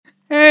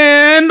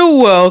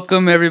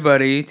Welcome,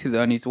 everybody, to the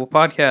Uneatable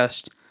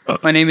Podcast.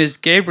 My name is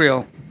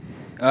Gabriel.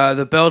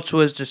 The belch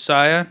was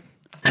Josiah.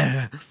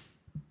 That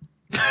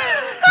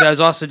was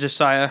also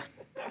Josiah.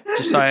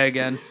 Josiah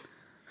again.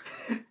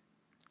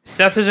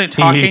 Seth isn't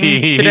talking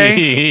today.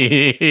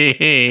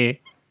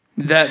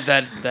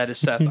 That is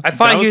Seth. I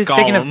thought he was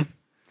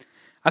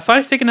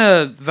taking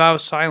a vow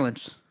of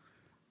silence.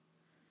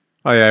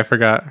 Oh yeah, I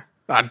forgot.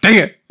 Ah, dang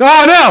it!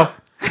 Oh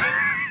no!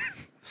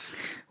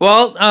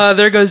 Well,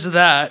 there goes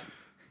that.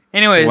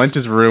 Anyways, Lent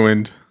is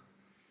ruined.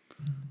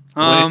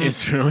 Lent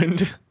is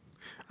ruined.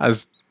 I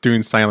was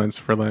doing silence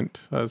for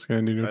Lent. I was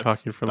going to do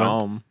talking for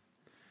Lent.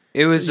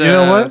 It was. You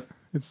know what?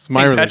 It's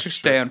my St. Patrick's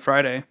Day on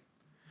Friday.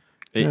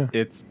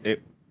 It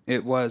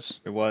was.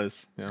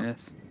 Yeah.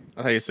 Yes.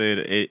 I thought you said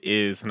it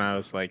is, and I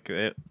was like,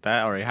 that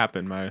already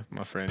happened, my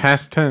friend.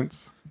 Past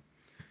tense.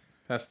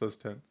 Past those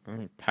tense.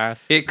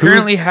 Past. It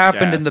currently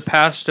happened in the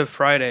past of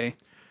Friday.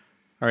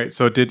 All right.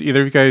 So, did either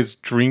of you guys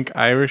drink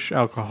Irish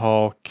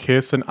alcohol,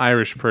 kiss an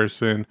Irish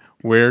person,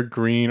 wear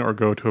green, or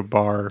go to a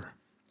bar?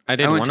 I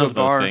did one of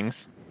those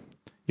things.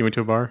 You went to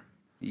a bar?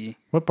 Yeah.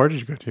 What bar did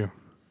you go to?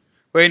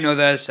 Wait, no,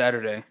 that is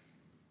Saturday.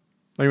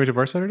 Oh, you went to a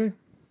bar Saturday?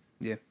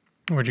 Yeah.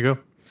 Where'd you go?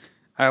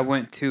 I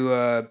went to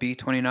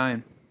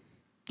B29.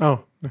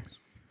 Oh, nice.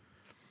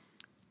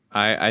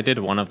 I did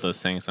one of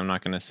those things. I'm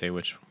not going to say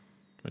which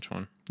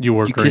one. You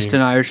wore green. You kissed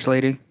an Irish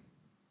lady?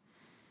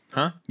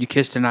 Huh? You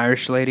kissed an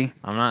Irish lady?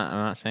 I'm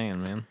not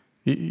saying, man.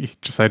 You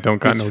just I don't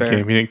got That's no fair.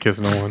 game. He didn't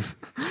kiss no one.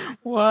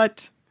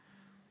 What?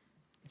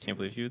 I can't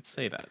believe you would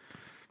say that.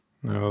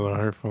 No, a little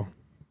hurtful.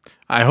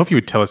 I hope you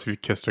would tell us if you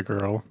kissed a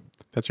girl.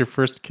 That's your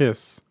first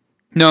kiss.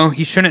 No,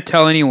 he shouldn't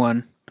tell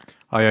anyone.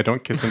 Oh yeah,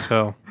 don't kiss and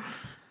tell.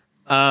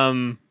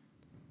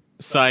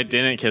 So I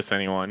didn't kiss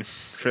anyone,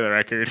 for the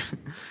record,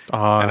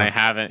 and I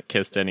haven't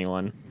kissed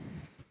anyone.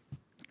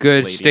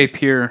 Good, Ladies. stay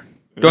pure.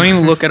 Don't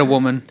even look at a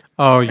woman.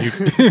 Oh, you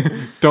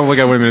don't look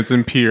at women. It's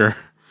impure.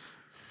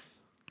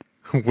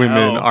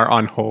 Women No. are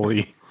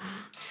unholy.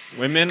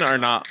 Women are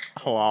not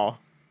halal.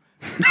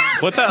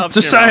 Put that up to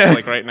your Josiah. mouth,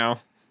 like right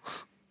now.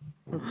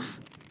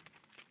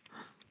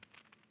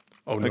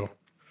 Oh no!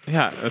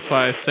 Yeah, that's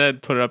why I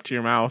said put it up to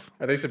your mouth.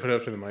 I think you should put it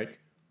up to the mic.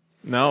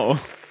 No.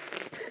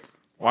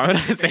 Why would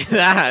I say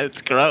that?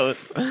 It's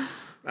gross. I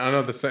don't know.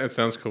 It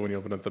sounds cool when you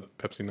open up the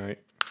Pepsi Night.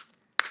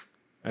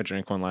 I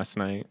drank one last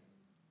night.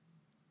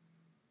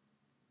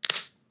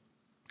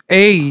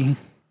 Hey,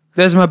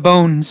 there's my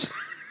bones.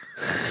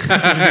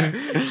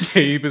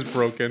 Gabe is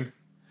broken.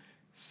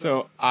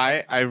 So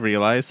I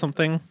realized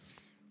something.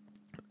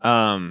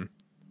 There's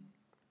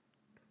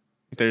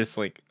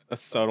like a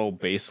subtle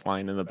bass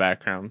line in the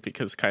background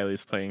because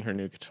Kylie's playing her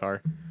new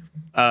guitar.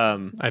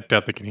 I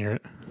doubt they can hear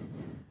it.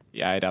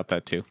 Yeah, I doubt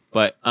that too.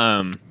 But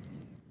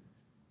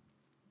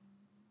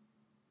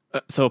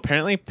so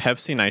apparently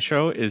Pepsi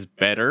Nitro is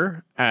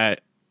better at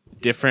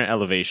different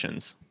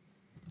elevations.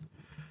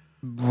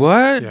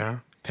 What? Yeah.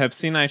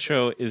 Pepsi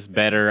Nitro is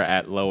better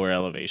at lower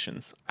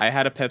elevations. I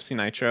had a Pepsi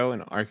Nitro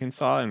in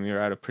Arkansas and we were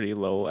at a pretty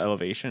low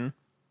elevation.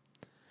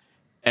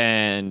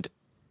 And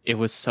it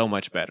was so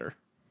much better.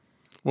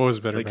 What was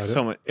better Like about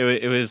so it? much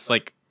it was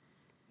like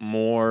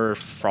more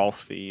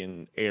frothy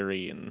and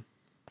airy and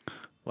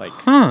like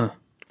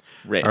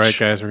rich. All right,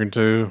 guys, we're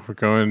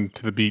going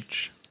to the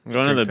beach. I'm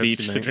going to the Drink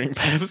beach Pepsi to Night. drink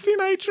Pepsi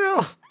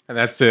Nitro. And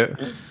that's it.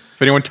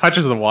 If anyone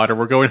touches the water,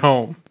 we're going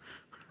home.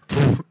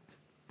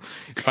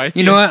 If I see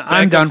You know a what?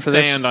 I'm speck down of for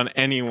this. sand on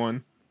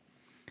anyone.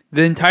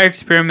 The entire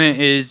experiment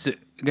is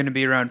going to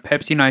be around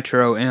Pepsi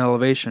Nitro and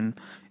elevation.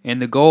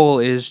 And the goal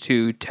is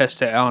to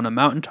test it out on a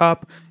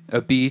mountaintop, a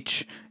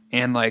beach,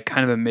 and like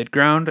kind of a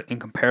mid-ground and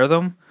compare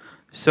them.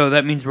 So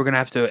that means we're going to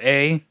have to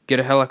A, get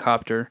a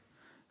helicopter,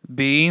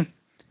 B,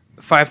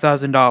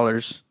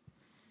 $5,000,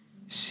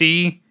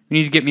 C, you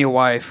need to get me a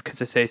wife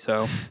because I say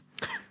so.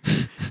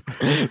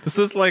 This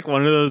is like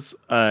one of those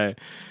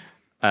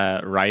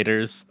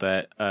writers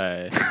that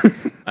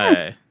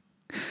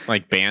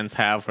like bands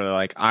have where they're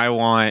like, I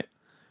want,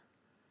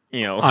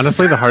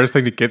 Honestly, the hardest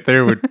thing to get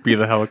there would be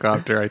the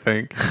helicopter, I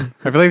think.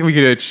 I feel like we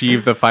could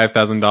achieve the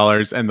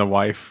 $5,000 and the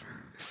wife.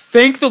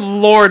 Thank the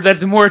Lord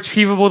that's more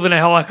achievable than a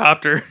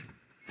helicopter.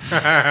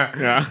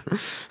 yeah.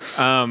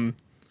 I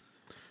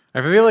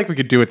feel like we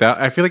could do without.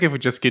 I feel like if we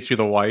just get you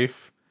the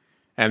wife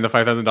and the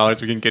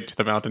 $5,000, we can get to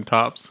the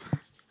mountaintops.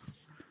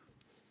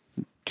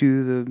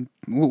 To the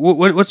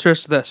what's the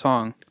rest of that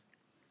song?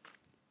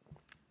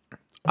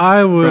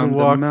 I would From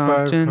walk the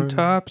 500.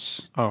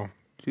 mountaintops Oh,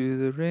 to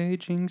the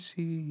raging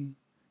sea.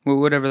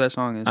 Whatever that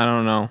song is. I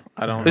don't know.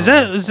 I don't Is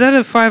know. that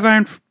a Five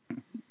Iron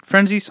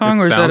Frenzy song,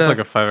 it or is that sounds a? like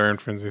a Five Iron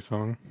Frenzy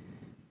song.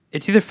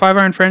 It's either Five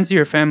Iron Frenzy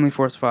or Family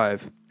Force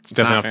 5. It's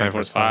definitely not not Fan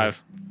Force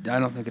 5. I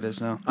don't think it is.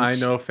 No. I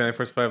know Fan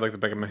Force 5 like the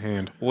back of my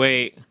hand.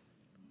 Wait.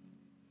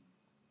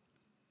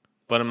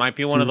 But it might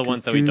be one of the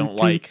ones that we don't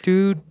like.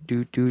 One of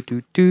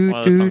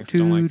the songs you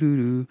don't like.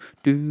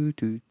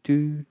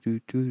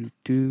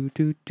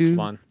 Come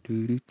on.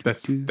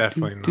 That's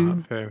definitely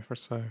not Fan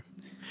Force 5.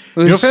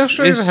 You know, Fan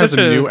Force 5 has a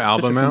new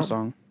album out.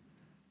 Song.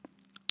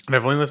 And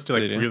I've only listened to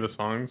like They do? 3 of the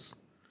songs.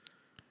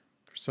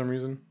 for some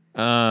reason.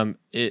 So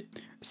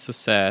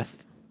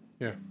Seth.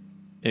 Yeah.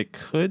 It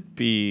could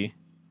be.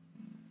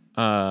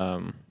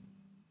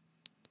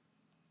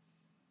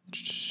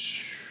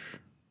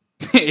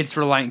 It's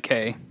Reliant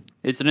K,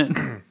 isn't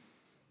it?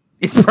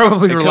 It's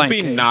probably It Reliant could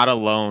be K. Not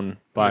Alone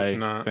by It's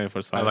not.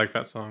 24/5. I like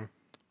that song.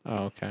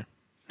 Oh, okay.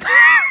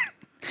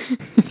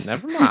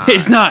 Never mind.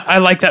 It's not. I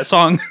like that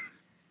song.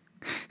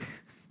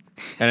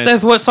 And Seth,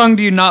 it's, what song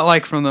do you not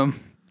like from them?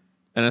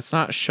 and it's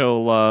not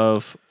Show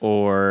Love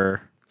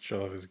or.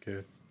 Show Love is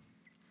good.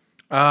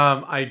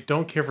 I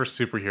don't care for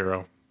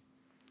Superhero.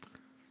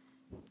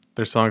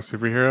 Their song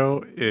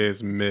Superhero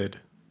is mid.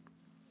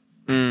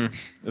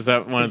 Is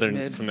that one of It's their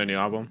mid. from their new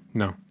album?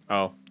 No.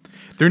 Oh,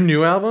 Their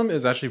new album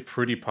is actually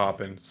pretty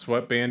poppin'.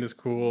 Sweatband is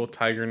cool.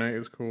 Tiger Night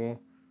is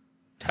cool.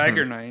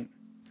 Tiger Night.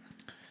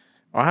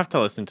 I'll have to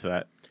listen to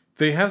that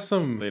They have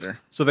some later.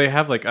 So they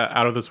have like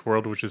Out of This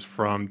World, which is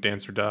from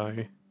Dance or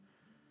Die,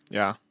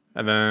 Yeah,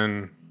 and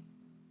then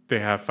they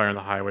have Fire on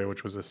the Highway,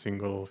 which was a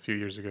single a few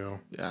years ago,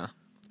 yeah.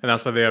 and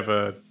also they have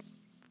a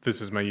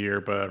This Is My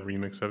Year, but a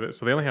remix of it.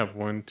 So they only have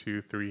 1,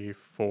 2, 3,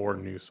 4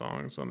 new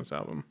songs on this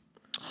album.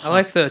 I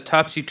like the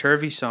Topsy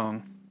Turvy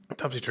song.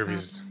 Topsy Turvy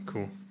is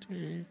cool.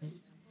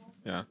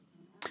 Yeah.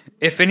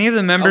 If any of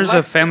the members of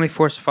Alexa. Family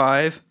Force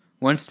 5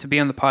 wants to be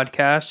on the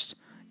podcast,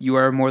 you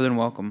are more than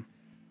welcome.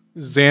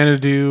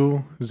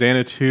 Xanadu,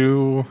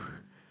 Xanadu,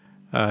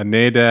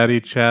 Nay Daddy,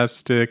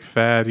 Chapstick,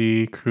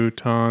 Fatty,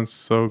 Croutons,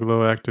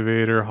 Soglo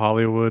Activator,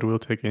 Hollywood. We'll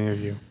take any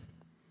of you.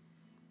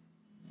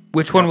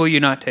 Which one will you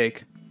not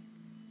take?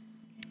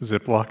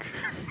 Ziploc.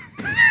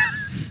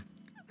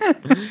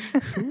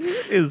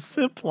 Is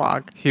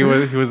Ziploc? He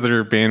was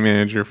their band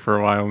manager for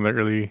a while in the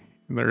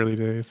early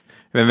days.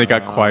 And then they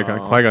got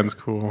Qui-Gon. Qui-Gon's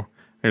cool.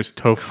 There's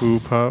Tofu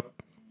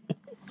Pup.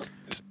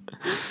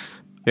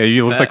 Yeah,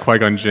 you look like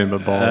Qui-Gon Jinn,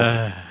 but bald.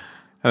 And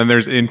then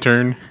there's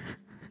Intern.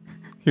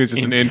 He was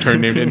just an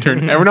intern named Intern.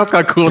 Everyone else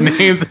got cool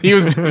names. He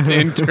was just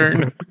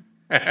Intern.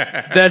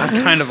 That's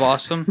kind of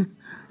awesome.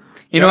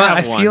 You know gotta what?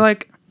 have one.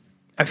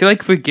 I feel like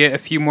if we get a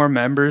few more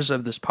members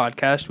of this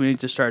podcast, we need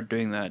to start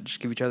doing that.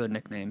 Just give each other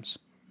nicknames.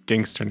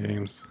 Gangster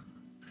names.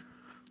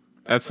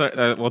 That's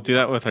we'll do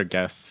that with our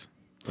guests.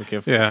 Like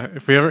if Yeah,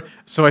 if we ever.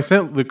 So I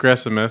sent Luke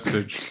Gress a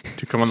message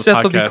to come on the Seth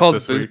podcast will be called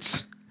this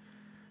Boots. week.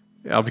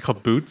 Yeah, I'll be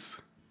called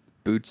Boots.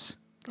 Boots.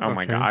 Oh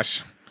my Okay.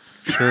 gosh.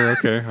 Sure,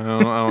 okay. I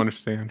don't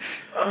understand.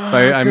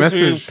 I 'Cause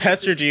we messaged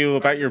pestered you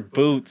about your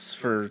boots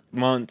for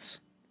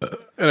months.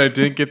 and I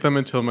didn't get them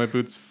until my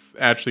boots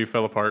actually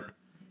fell apart.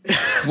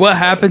 What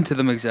happened to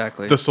them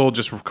exactly? The sole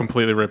just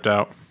completely ripped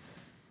out.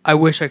 I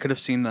wish I could have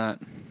seen that.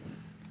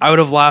 I would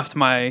have laughed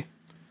my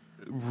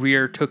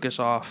rear took us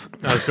off.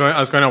 I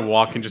was going to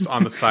walk and just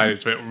on the side it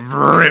just went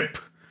rip.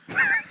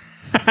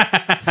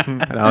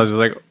 And I was just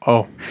like,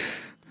 oh.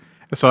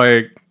 So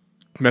I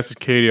messaged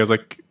Katie. I was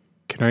like,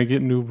 can I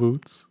get new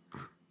boots?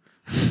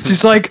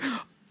 She's like,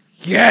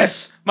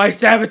 yes, my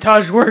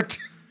sabotage worked.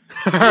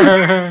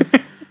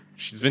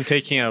 She's been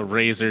taking a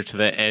razor to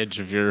the edge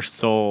of your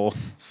soul,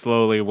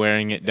 slowly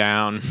wearing it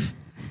down.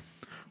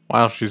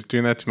 Wow, she's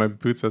doing that to my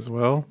boots as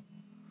well.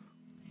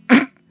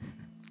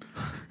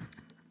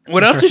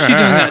 What else is she doing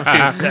that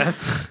to,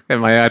 Seth?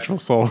 And my actual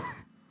soul.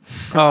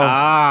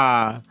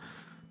 Oh,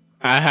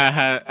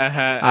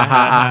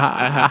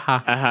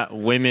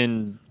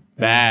 Women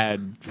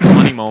bad.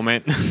 Funny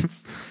moment.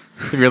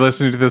 If you're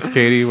listening to this,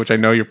 Katie, which I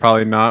know you're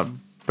probably not,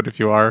 but if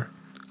you are,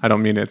 I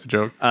don't mean it. It's a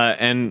joke.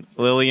 And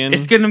Lillian.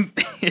 it's gonna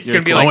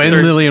be like. Oh, and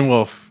third- Lillian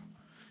Wolf.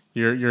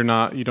 You're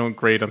not. You don't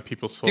grade on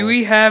people's soul. Do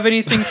we have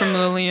anything from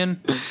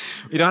Lillian?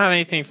 We don't have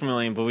anything from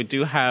Lillian, but we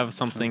do have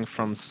something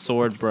from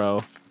Sword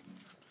Bro.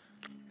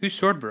 Who's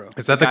Sword Bro?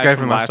 Is that the guy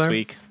from last time?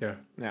 week? Yeah.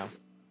 No.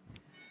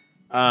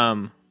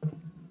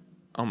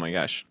 Oh my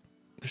gosh.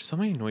 There's so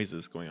many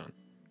noises going on.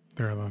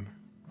 They're alone.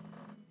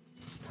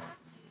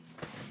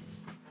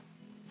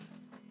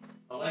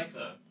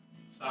 Alexa,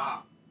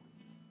 stop.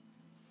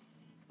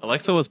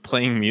 Alexa was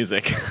playing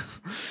music.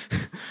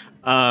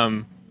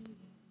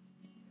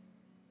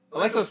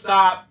 Alexa,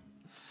 stop.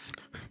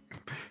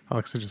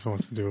 Alexa just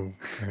wants to do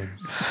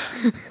things.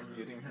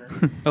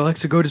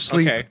 Alexa, go to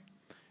sleep. Okay.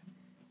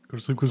 Go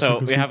to sleep. So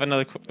we have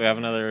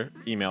another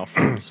email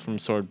from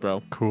Sword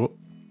Bro. Cool.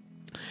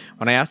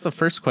 When I asked the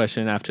first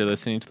question after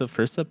listening to the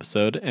first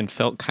episode and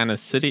felt kind of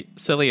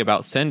silly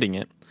about sending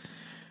it,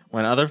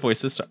 when other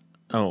voices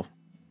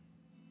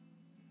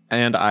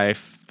and I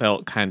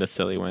felt kind of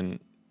silly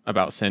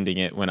about sending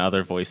it when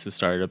other voices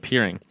started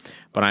appearing.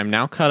 But I'm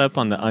now caught up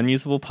on the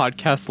unusable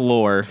podcast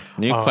lore.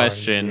 New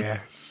question.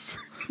 Yes.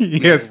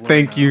 Yes.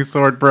 Thank you,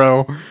 Sword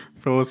Bro,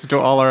 for listening to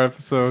all our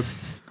episodes.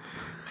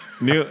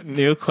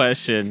 New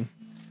question.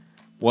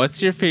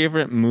 What's your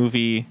favorite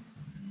movie?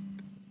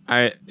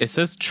 It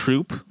says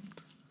troop,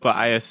 but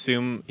I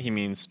assume he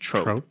means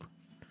trope. Trope?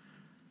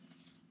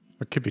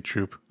 Or it could be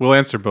troop. We'll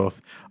answer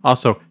both.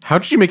 Also, how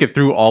did you make it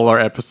through all our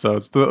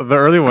episodes? The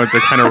early ones are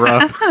kind of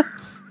rough.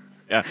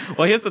 Yeah.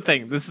 Well, here's the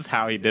thing. This is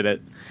how he did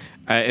it.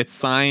 It's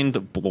signed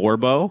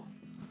Blorbo,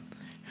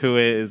 who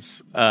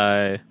is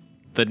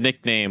the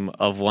nickname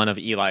of one of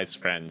Eli's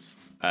friends.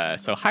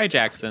 So hi,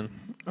 Jackson.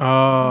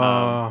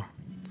 Oh,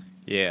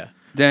 Yeah.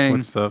 Dang.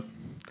 what's up?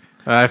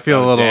 I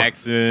feel a little.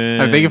 Jackson.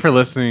 Thank you for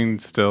listening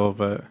still,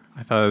 but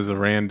I thought it was a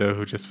rando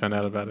who just found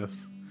out about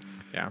us.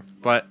 Yeah,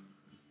 but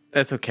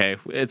that's okay.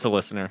 It's a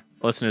listener.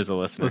 Listener's a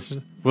listener.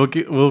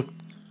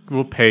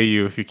 We'll pay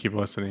you if you keep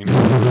listening.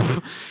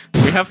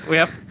 We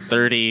have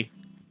 30.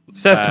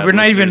 Seth, we're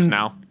not listeners even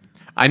now.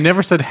 I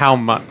never said how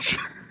much.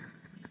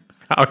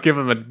 I'll give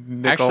him a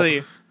nickel.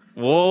 Actually,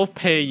 we'll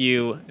pay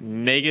you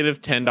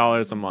negative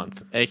 $10 a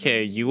month.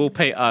 AKA, you will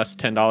pay us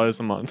 $10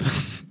 a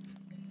month.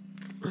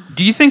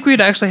 Do you think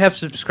we'd actually have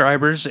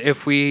subscribers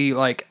if we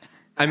like?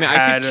 I mean, I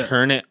had could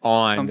turn it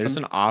on. something? There's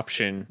an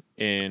option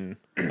in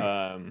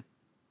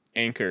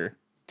Anchor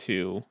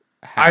to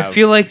I have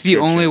feel like the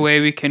only subscriptions.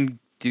 way we can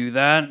do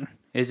that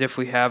is if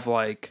we have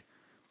like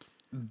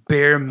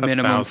bare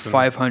minimum 1,000.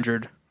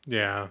 500.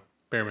 Yeah,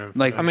 bare minimum.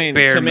 Like- I mean,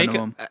 bare to make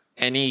minimum.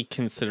 any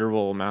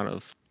considerable amount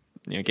of,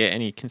 get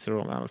any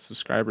considerable amount of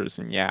subscribers,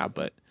 and yeah,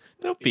 but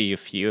there'll be a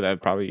few that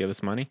would probably give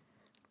us money.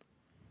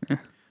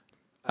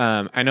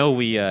 I know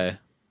we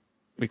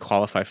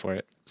qualify for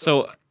it.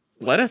 So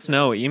let us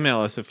know. Email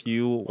us if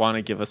you want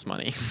to give us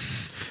money.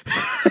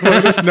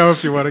 Let us know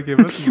if you want to give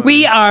us money.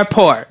 We are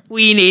poor.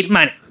 We need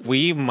money.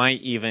 We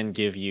might even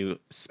give you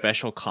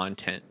special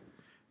content.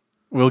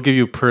 We'll give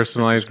you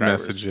personalized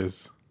subscribers.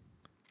 messages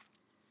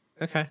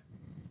Okay.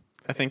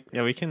 I think,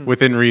 yeah, we can.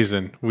 within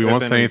reason. We won't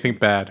Within say anything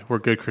bad. We're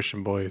good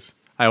Christian boys.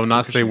 I will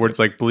not say Christian words boys.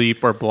 like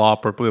bleep or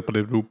blop or blip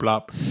bloop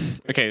blop.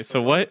 Okay,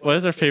 so what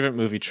is our favorite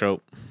movie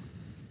trope?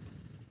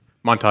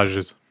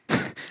 Montages.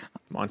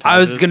 Montages? I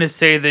was gonna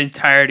say the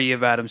entirety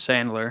of Adam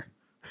Sandler.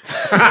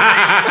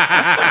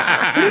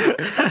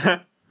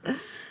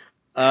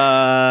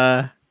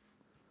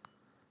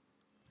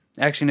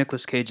 Actually,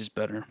 Nicolas Cage is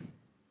better.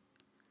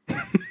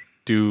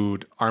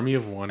 Dude, Army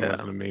of One was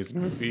an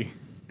amazing movie.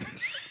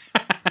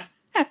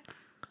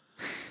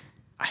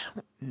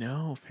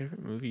 No,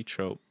 favorite movie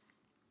trope.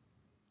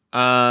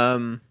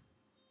 I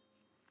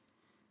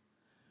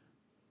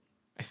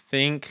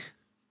think.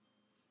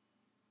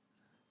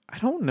 I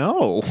don't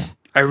know.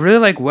 I really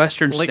like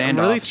Western Like, standoffs. I'm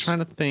really trying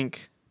to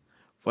think.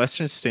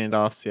 Western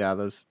standoffs, yeah,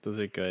 those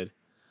are good.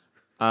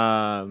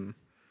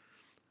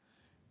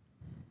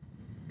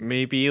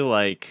 Maybe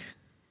like,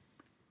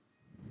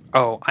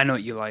 Oh, I know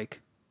what you like.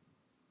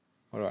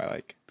 what do I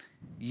like?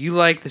 You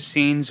like the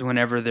scenes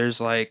whenever there's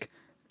like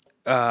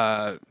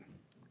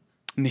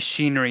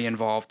machinery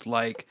involved,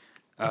 like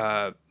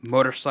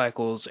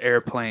motorcycles,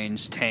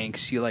 airplanes,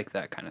 tanks. You like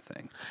that kind of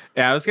thing.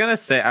 Yeah, I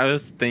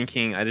was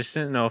thinking, I just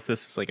didn't know if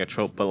this was like a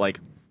trope, but like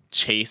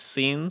chase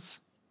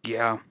scenes.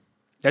 Yeah,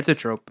 that's a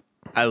trope.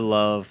 I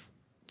love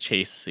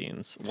chase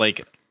scenes,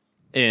 like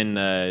in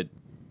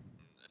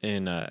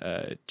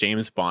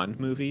James Bond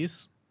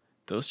movies.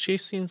 Those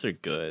chase scenes are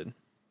good.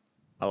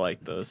 I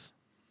like those.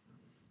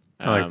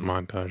 I like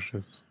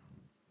montages.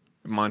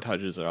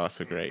 Montages are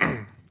also great.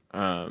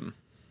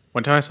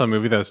 One time I saw a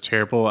movie that was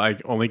terrible. I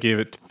only gave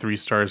it 3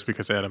 stars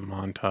because it had a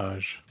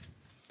montage.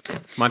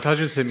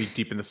 Montages hit me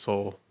deep in the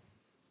soul.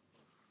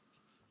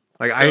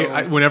 Like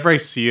I whenever I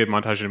see a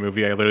montage in a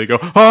movie, I literally go,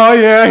 "Oh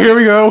yeah, here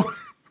we go."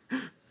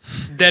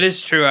 That is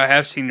true. I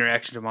have seen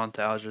reaction to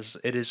montages.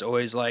 It is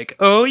always like,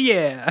 oh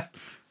yeah.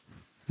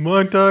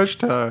 Montage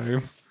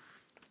time.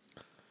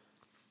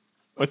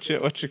 What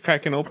you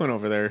cracking open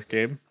over there,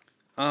 Gabe?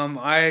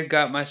 I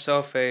got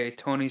myself a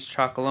Tony's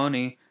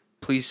Chocolonely.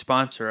 Please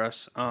sponsor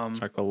us.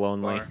 Chuckle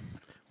Lonely. bar.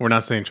 We're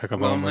not saying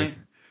Chocolonely. Lonely.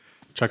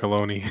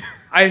 Chocolonely.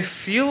 I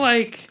feel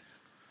like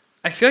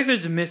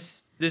there's a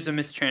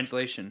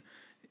mistranslation.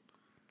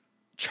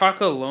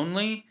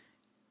 Chocolonely,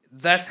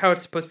 that's how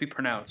it's supposed to be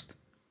pronounced.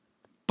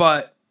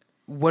 But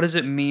what does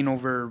it mean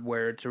over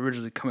where it's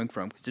originally coming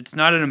from? Because it's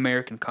not an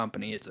American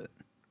company, is it?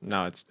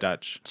 No, it's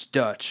Dutch, It's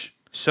Dutch.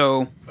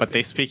 So but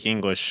they speak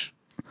English.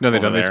 No, they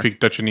Over don't. They there. speak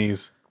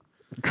Dutchanese.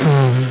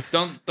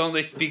 don't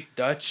they speak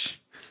Dutch?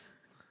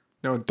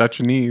 No,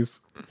 Dutchanese.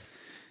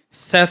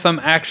 Seth, I'm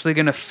actually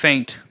gonna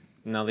faint.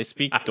 No, they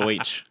speak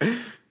Deutsch.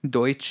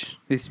 Deutsch.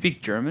 They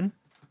speak German.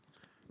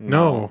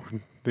 No,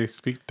 they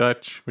speak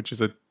Dutch, which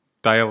is a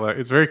dialect.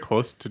 It's very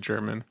close to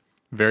German.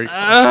 Very close.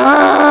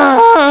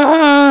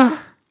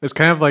 It's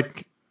kind of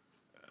like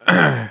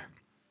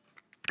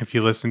if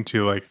you listen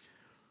to like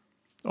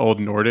old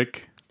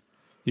Nordic,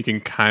 you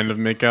can kind of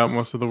make out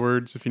most of the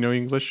words if you know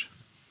English.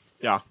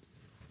 Yeah.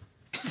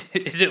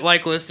 Is it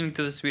like listening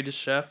to the Swedish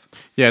Chef?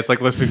 Yeah, it's like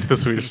listening to the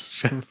Swedish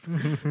Chef.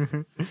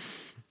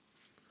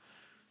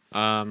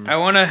 I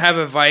want to have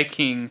a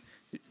Viking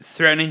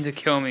threatening to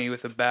kill me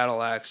with a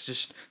battle axe,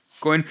 just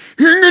going.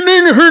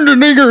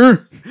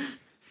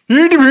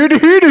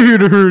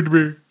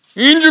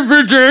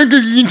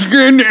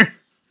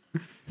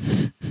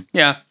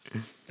 Yeah,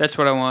 that's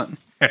what I want.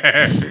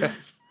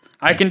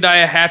 I can die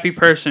a happy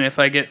person if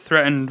I get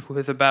threatened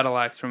with a battle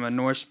axe from a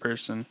Norse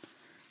person.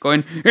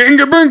 Going. That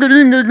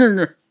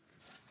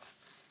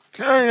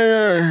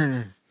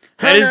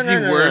is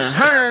the worst.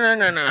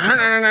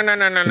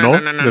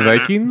 No, the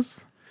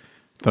Vikings.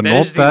 They're That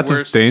not is the that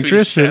worst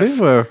dangerous, Swedish really. chef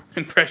Well,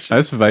 impression.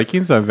 us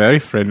Vikings are very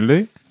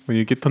friendly. When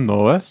you get to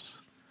know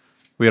us,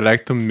 we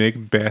like to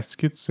make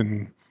baskets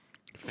and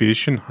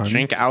fish and honey.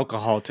 Drink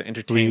alcohol to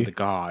entertain We the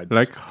gods.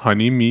 like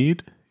honey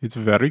mead. It's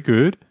very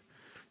good.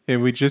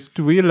 And we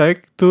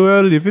like to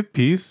live at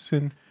peace.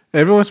 And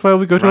every once in a while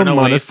we go Run to a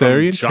away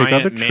monastery and from take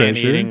out the giant treasure.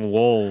 man-eating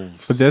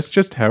wolves. But that's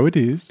just how it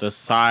is. the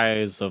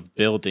size of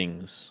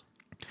buildings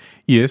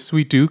Yes,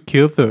 we do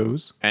kill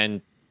those.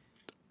 and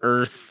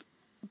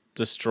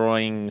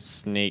earth-destroying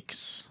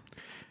snakes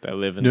that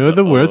live in No,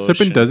 the world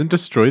serpent ocean. doesn't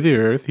destroy the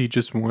earth. He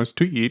just wants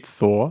to eat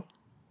Thor.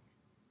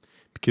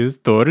 Because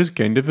Thor is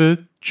kind of a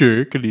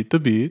jerk a little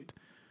bit.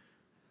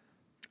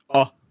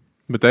 Oh,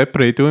 But I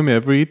pray to him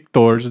every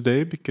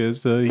Thursday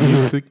because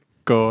he's a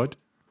god.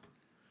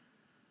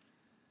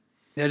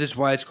 That is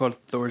why it's called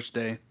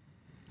Thursday.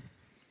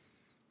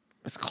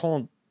 it's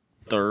called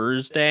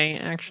Thursday,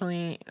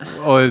 actually.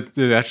 Oh, it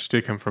actually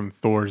did come from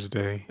Thor's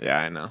Day. Yeah,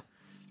 I know.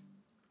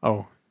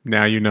 Oh,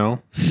 now you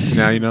know.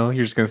 Now you know.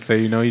 You're just gonna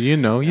say you know. You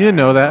didn't know. You didn't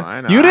know that.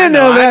 I know, You didn't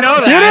know that. I know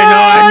You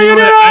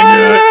that.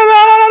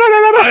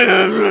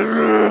 didn't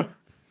know.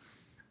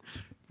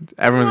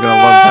 Everyone's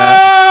gonna love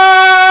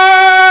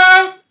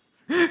that.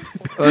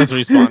 Let's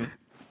respawn.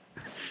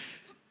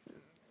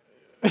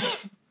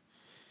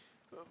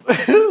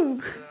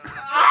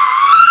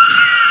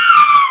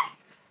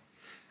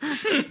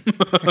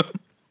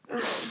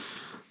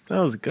 That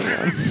was a good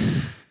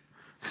one.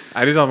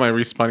 I did all my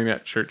respawning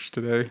at church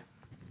today.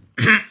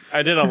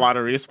 I did a lot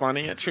of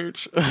respawning at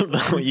church.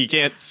 Though you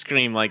can't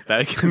scream like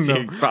that because No.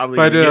 you're probably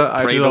But gonna get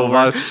I prayed did a over.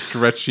 lot of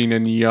stretching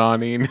and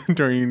yawning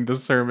during the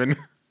sermon.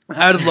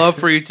 I'd love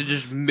for you to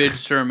just mid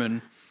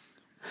sermon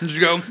just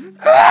go.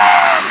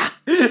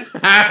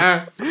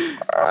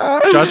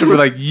 Josh would be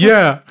like,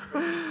 "Yeah,"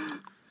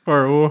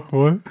 or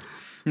what?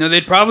 No,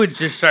 they'd probably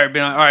just start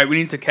being like, "All right, we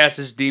need to cast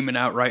this demon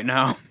out right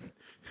now."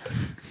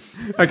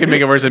 I can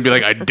make it worse and be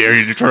like, "I dare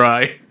you to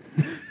try."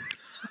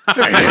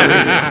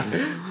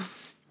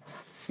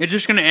 It's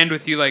just gonna end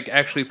with you like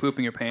actually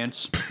pooping your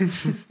pants.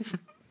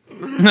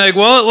 Like,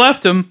 well, it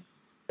left him.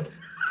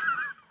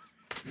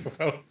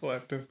 We'll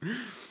have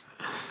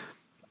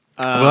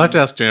to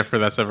ask Jennifer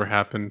if that's ever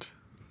happened.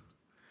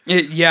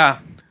 Yeah.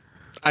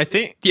 I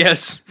think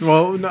Yes.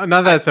 Well, not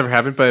that that's ever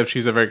happened, but if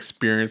she's ever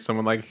experienced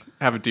someone like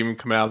have a demon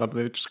come out of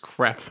them, they just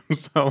crap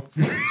themselves.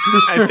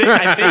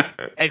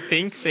 I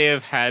think they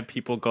have had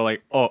people go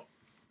like, "Oh,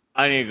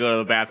 I need to go to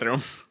the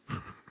bathroom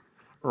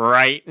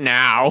right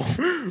now."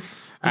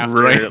 After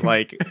Right.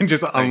 like and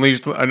just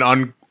unleashed an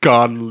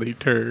ungodly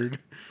turd.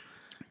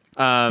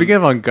 Speaking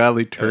of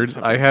ungodly turds,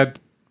 I had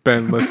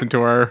Ben listen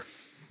to our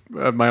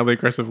mildly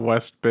aggressive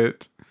West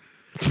bit.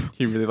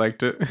 He really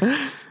liked it.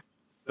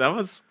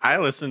 I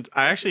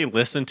actually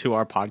listened to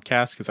our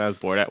podcast because I was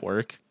bored at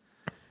work.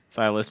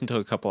 So I listened to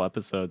a couple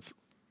episodes.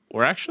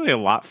 We're actually a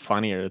lot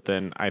funnier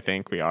than I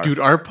think we are. Dude,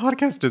 our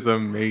podcast is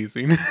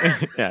amazing.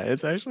 Yeah,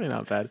 it's actually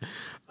not bad.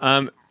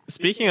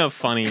 Speaking of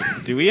funny,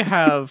 do we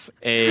have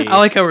a I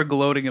like how we're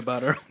gloating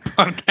about our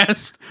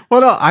podcast.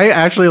 Well, no, I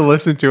actually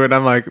listened to it and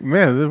I'm like,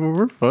 man,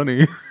 we're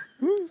funny.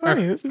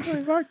 funny? This is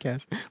my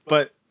podcast.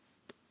 But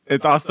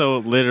it's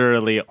also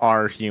literally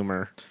our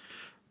humor.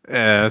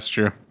 Yeah, that's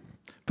true.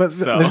 But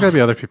So- there's gotta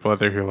be other people out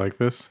there who like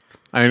this.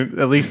 I mean,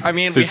 there's we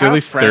at have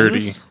least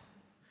friends. 30.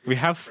 We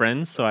have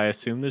friends, so I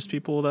assume there's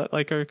people that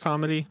like our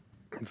comedy.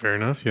 Fair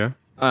enough, yeah.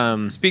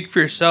 Speak for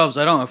yourselves.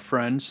 I don't have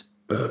friends.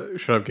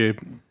 Shut up, Gabe.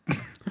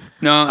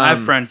 No, I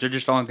have friends. They're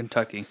just all in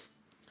Kentucky.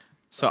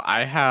 So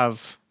I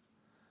have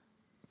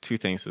two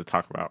things to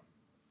talk about.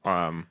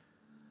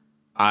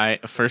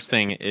 First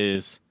thing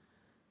is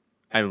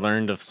I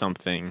learned of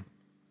something,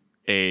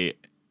 a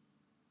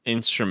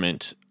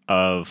instrument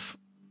of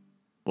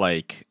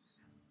like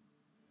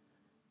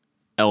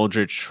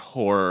eldritch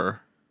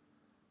horror.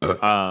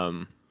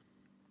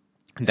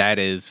 That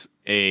is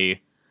a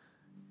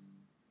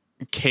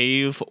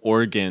cave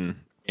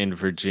organ in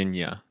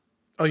Virginia.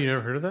 Oh, you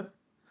never heard of that?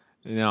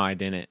 No, I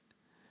didn't.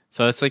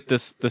 So it's like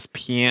this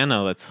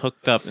piano that's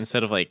hooked up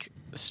instead of like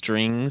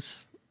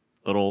strings,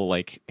 little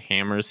like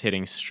hammers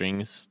hitting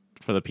strings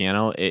for the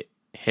piano. It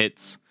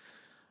hits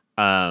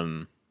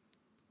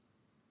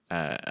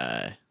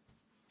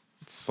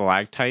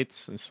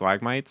stalactites and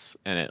stalagmites,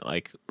 and it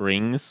like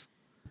rings,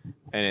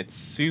 and it's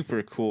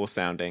super cool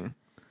sounding.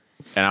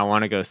 And I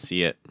want to go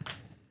see it.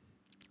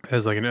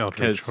 As like an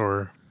eldritch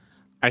horror.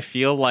 I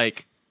feel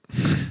like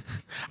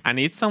I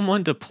need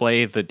someone to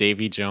play the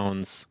Davy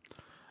Jones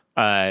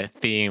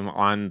theme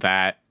on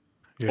that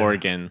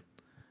organ,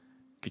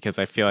 because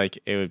I feel like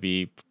it would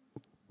be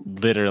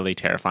literally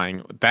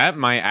terrifying. That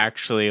might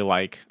actually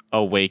like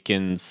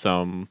awaken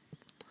some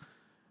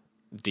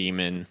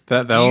demon. Do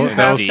you That'll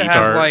have to have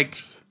start. like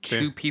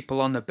two people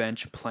on the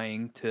bench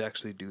playing to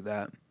actually do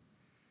that?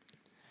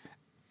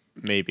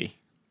 Maybe.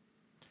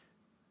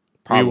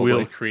 We Probably.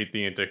 will create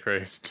the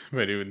Antichrist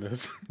by doing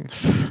this.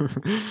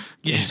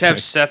 You just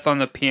have Seth on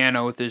the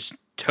piano with his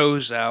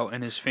toes out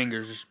and his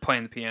fingers just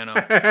playing the piano.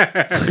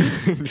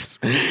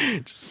 just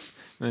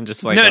And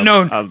just like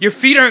your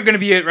feet aren't gonna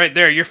be right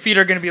there. Your feet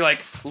are gonna be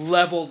like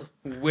leveled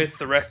with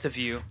the rest of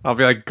you. I'll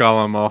be like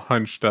Gollum, all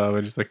hunched up,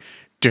 and just like.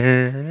 So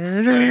you're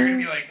gonna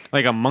be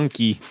like a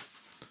monkey.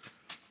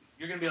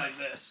 You're gonna be like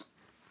this.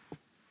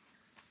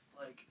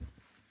 Like.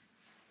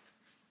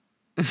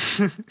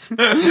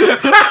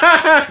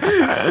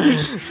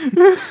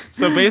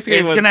 So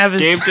basically, what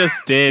Gabe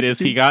just did is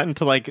he got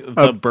into like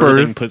the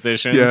birthing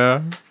position.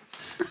 Yeah.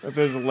 With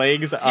his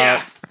legs up.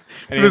 Yeah.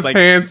 And his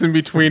hands in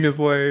between his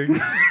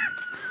legs.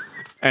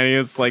 And he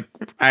was like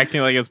acting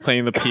like he was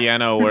playing the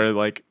piano, where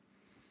like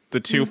the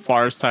two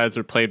far sides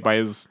were played by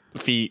his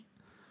feet,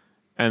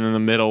 and in the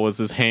middle was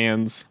his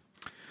hands.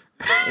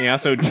 And he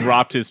also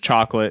dropped his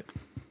chocolate.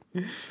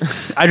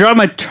 I dropped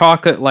my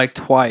chocolate like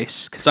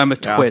twice because I'm a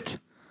twit.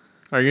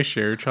 Are you gonna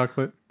share your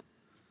chocolate?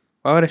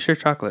 Why would I share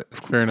chocolate?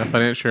 Fair enough. I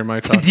didn't share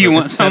my chocolate. Do you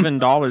want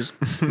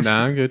 $7?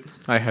 Nah, I'm good.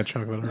 I had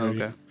chocolate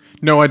already. Okay.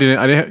 No, I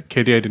didn't.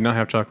 Katie, I did not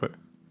have chocolate.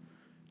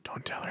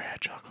 Don't tell her I had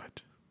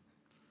chocolate.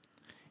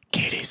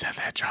 Katie said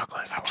that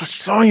chocolate. Just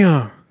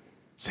Sonya.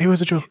 Say it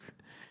was a joke.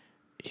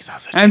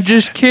 I'm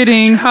just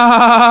kidding.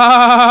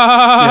 Ha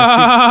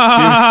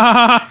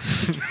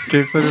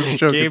Gabe said it was a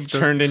joke. Gabe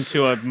turned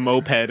into a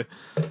moped.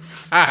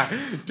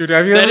 Dude,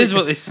 have you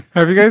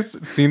guys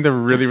seen the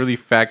really, really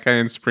fat guy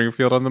in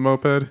Springfield on the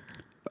moped?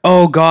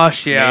 Oh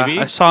gosh, yeah. Maybe?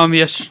 I saw him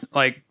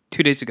like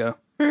 2 days ago.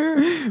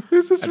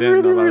 There's this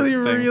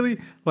really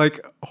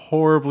like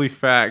horribly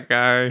fat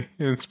guy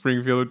in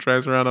Springfield who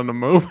drives around on a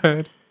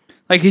moped.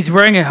 Like he's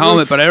wearing a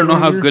helmet, but I don't know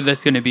how good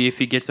that's going to be if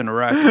he gets in a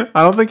wreck.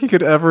 I don't think he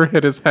could ever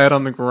hit his head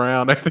on the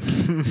ground. I think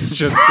he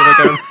just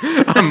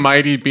like a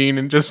mighty bean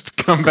and just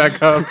come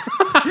back up.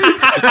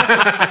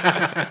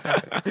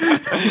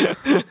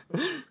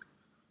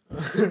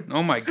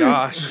 Oh my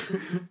gosh.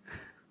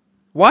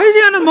 Why is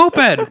he on a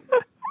moped?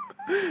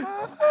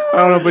 I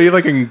don't know, but he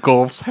like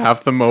engulfs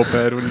half the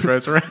moped when he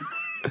drives around.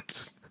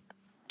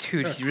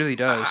 Dude, he really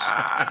does.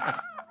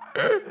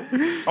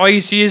 All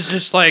you see is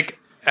just like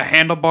a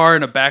handlebar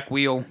and a back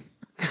wheel.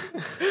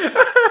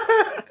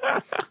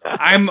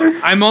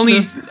 I'm only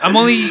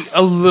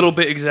a little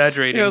bit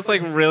exaggerating. He has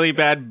like really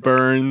bad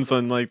burns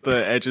on like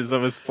the edges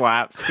of his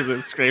flaps because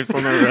it scrapes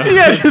on the road. The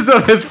edges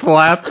of his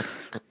flaps.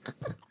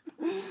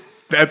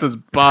 That's his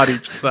body,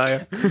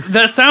 Josiah.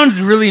 That sounds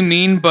really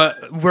mean,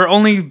 but we're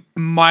only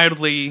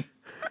mildly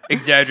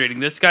exaggerating.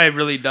 This guy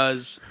really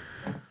does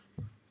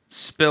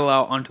spill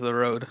out onto the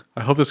road.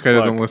 I hope this guy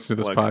doesn't listen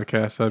to this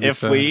podcast.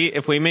 That'd be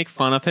if we make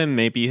fun of him,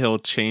 maybe he'll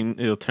turn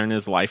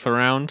his life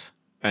around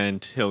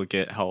and he'll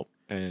get help.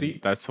 And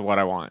that's what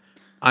I want.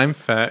 I'm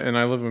fat, and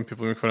I love when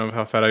people make fun of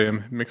how fat I am.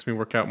 It makes me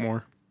work out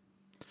more.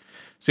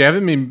 See, I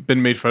haven't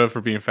been made fun of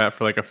for being fat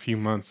for like a few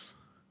months.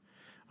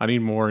 I need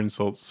more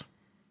insults.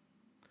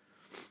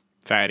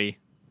 Fatty.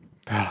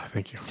 Ah,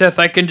 thank you. Seth,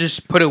 I can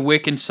just put a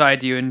wick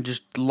inside you and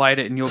just light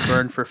it and you'll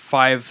burn for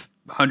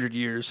 500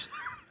 years.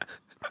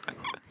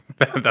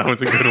 That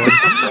was a good one.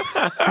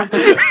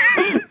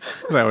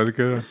 That was a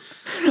good one.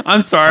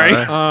 I'm sorry.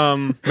 Right.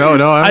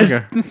 No, I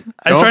was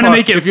trying to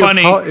make it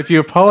funny. If you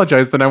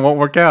apologize, then I won't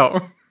work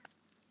out.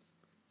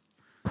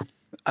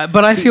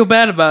 But I feel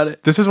bad about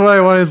it. This is why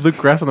I wanted Luke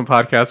Grass on the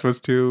podcast,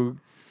 was to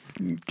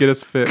get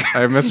us fit.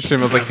 I messaged him.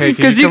 I was like, hey,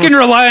 because you can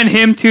rely on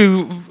him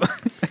to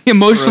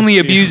emotionally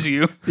abuse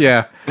you.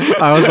 Yeah.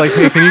 I was like,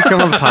 hey, can you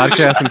come on the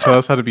podcast and tell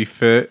us how to be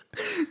fit?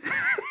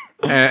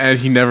 And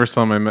he never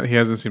saw he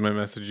hasn't seen my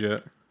message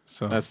yet.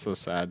 So that's so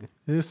sad.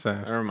 It is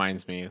sad. That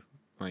reminds me,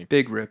 like,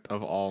 big rip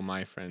of all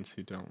my friends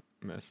who don't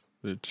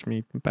message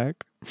me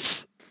back.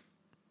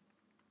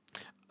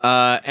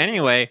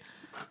 Anyway,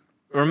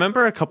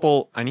 remember a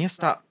couple. I need to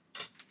stop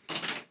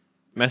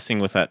messing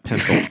with that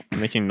pencil,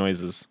 making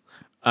noises.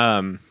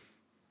 Remember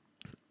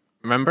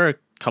a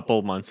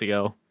couple months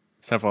ago,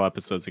 several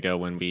episodes ago,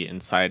 when we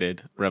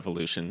incited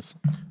revolutions?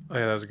 Oh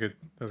yeah, that was a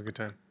good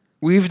time.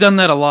 We've done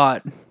that a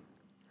lot.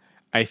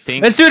 I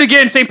think. Let's do it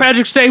again. St.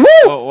 Patrick's Day. Woo!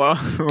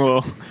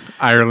 Well,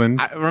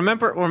 Ireland.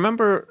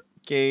 Remember,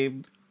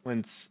 Gabe,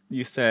 when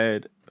you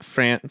said,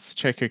 France,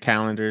 check your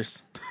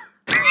calendars.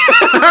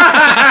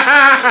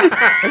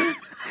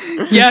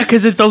 Yeah,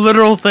 because it's a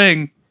literal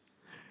thing.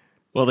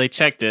 Well, they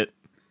checked it.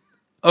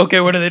 Okay,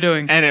 what are they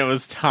doing? And it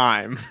was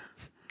time.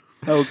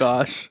 Oh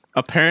gosh.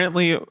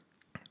 Apparently,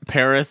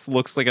 Paris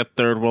looks like a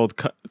third world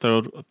country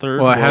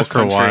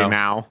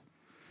now.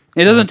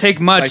 It doesn't take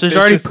much. There's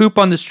already poop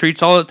on the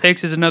streets. All it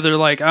takes is another,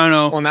 I don't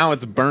know. Well, now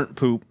it's burnt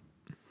poop.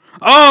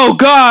 Oh,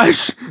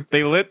 gosh!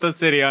 They lit the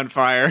city on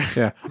fire.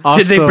 Yeah.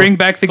 Also, did they bring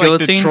back the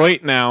guillotine? Like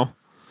Detroit now.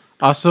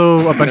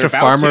 Also, a bunch of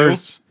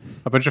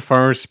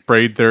farmers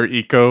sprayed their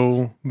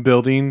eco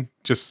building,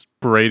 just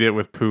sprayed it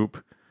with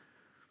poop.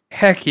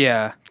 Heck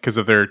yeah. Because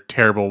of their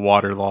terrible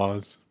water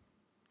laws.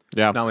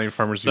 Yeah. Not letting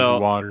farmers use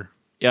water.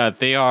 Yeah,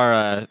 they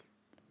are...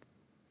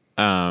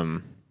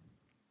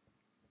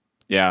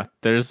 Yeah,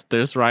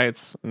 there's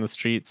riots in the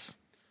streets,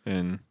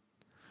 and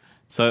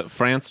so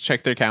France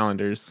checked their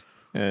calendars,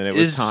 and it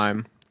was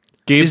time.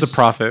 Gabe's a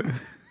prophet.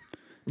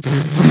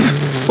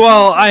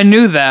 Well, I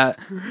knew that,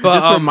 but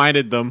just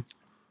reminded them.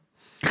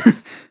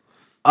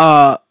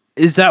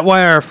 Is that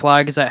why our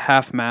flag is at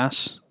half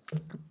mast? I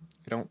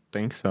don't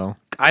think so.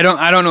 I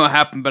don't know what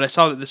happened, but I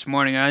saw that this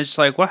morning. And I was just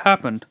like, what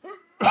happened?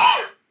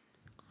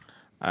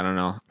 I don't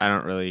know. I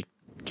don't really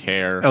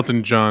care.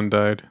 Elton John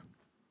died.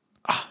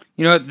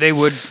 You know what? They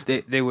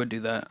would do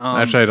that.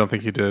 Actually, I don't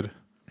think he did.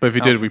 But if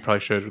he did, we probably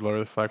should lower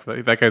the flag for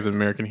that. That guy's an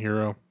American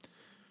hero.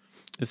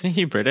 Isn't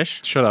he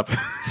British? Shut up.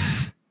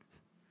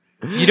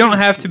 You don't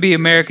have to be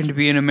American to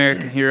be an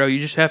American hero. You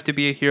just have to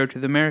be a hero to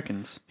the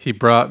Americans. He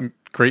brought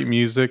great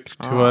music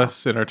to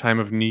us in our time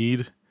of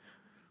need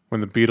when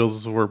the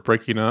Beatles were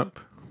breaking up.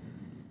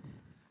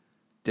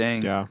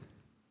 Dang. Yeah.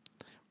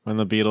 When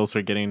the Beatles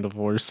were getting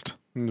divorced.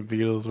 And the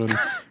Beatles,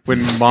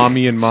 when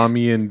mommy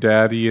and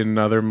daddy and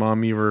other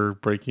mommy were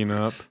breaking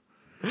up.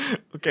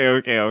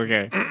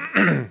 Okay.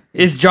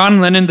 Is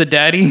John Lennon the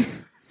daddy?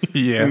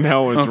 Yeah.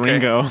 No, it was Okay.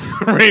 Ringo.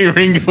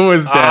 Ringo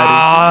was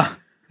daddy.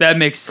 That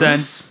makes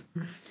sense.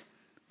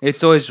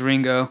 It's always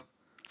Ringo.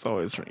 It's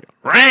always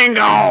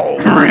Ringo.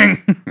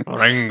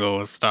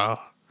 Ringo Starr.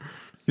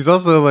 He's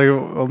also like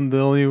the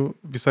only,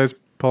 besides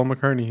Paul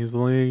McCartney, he's the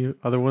only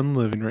other one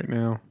living right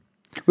now.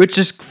 Which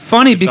is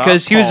funny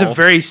because he was a Paul.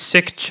 very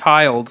sick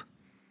child.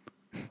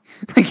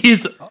 Like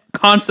he's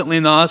constantly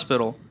in the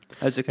hospital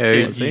as a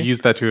Yeah, kid. he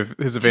used that to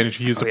his advantage.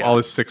 He used up all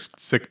his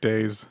sick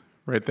days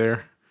right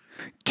there.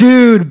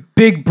 Dude,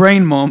 big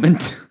brain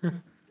moment.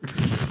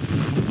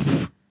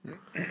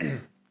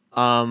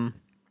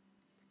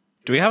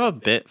 Do we have a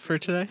bit for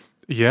today?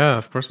 Yeah,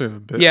 of course we have a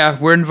bit. Yeah,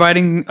 we're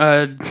inviting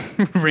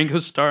Ringo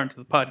Starr into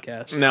the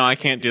podcast. No, I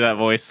can't do that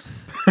voice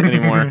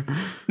anymore.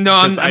 No,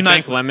 I I'm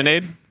drank not.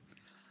 lemonade.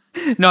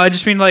 No, I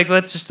just mean like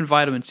let's just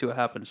invite him and see what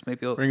happens.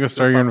 Maybe he'll Ringo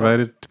Starr, you're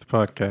invited to the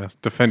podcast.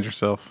 Defend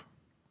yourself.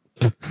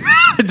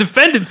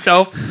 defend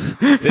himself.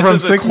 This From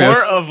is sickness.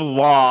 a court of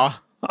law.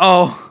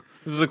 Oh,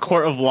 This is a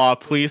court of law.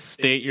 Please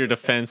state your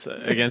defense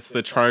against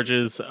the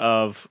charges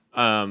of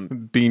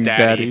Being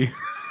daddy.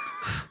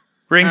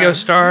 Ringo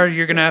Starr,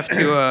 you're gonna have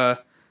to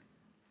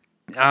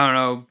I don't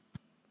know,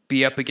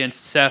 be up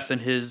against Seth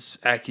and his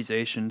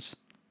accusations.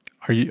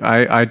 Are you?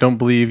 I don't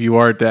believe you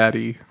are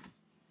daddy.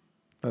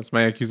 That's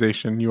my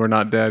accusation. You are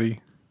not daddy.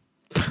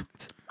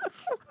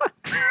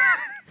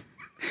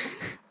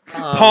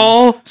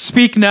 Paul,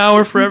 speak now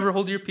or forever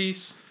hold your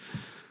peace.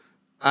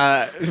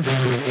 That's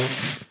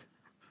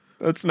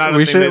not.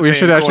 We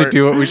should actually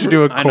do it. We should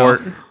do a I know.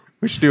 court.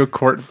 We should do a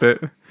court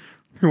bit.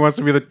 Who wants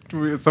to be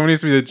the? Someone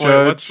needs to be the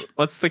judge.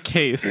 What's the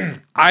case?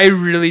 I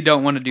really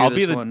don't want to do I'll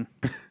be this the- one.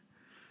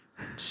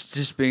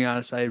 Just being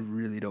honest, I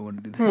really don't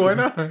want to do this. Why one.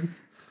 not?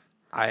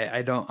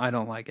 I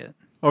don't like it.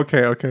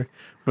 Okay.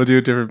 We'll do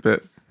a different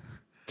bit.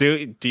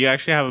 Do you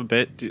actually have a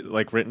bit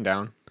like written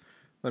down?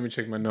 Let me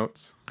check my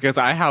notes. Because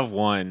I have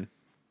one,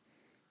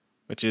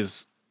 but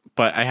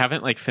I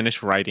haven't like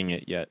finished writing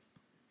it yet.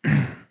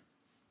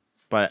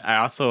 But I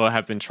also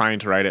have been trying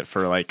to write it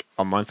for like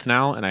a month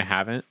now, and I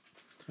haven't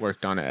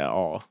worked on it at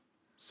all.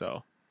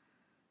 So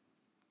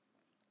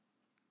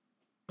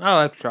I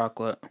like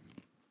chocolate.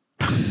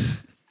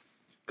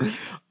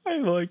 I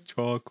like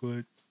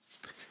chocolate.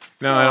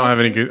 No, I don't have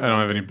any good. I don't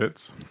have any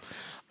bits.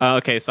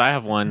 Okay, so I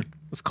have one.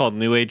 It's called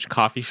New Age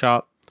Coffee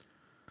Shop.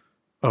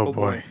 Oh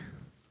boy.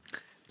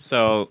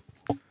 So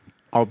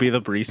I'll be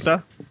the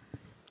barista.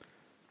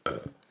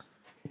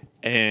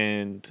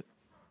 And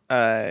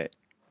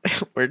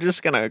we're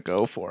just gonna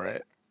go for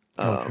it.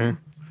 Okay.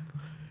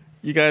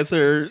 You guys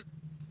are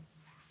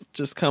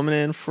just coming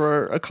in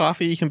for a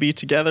coffee. You can be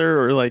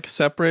together or like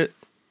separate.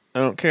 I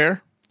don't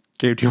care.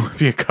 Gabe, do you want to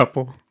be a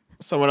couple?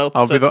 Someone else.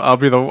 I'll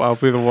be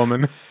the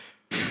woman.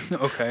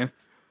 Okay.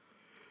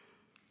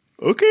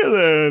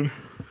 Okay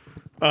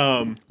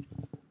then.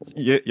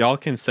 Y'all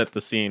can set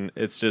the scene.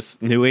 It's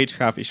just New Age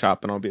Coffee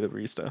Shop, and I'll be the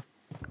barista.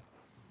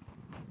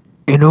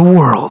 In a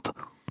world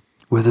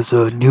where there's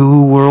a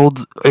new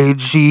world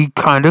AG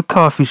kind of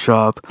coffee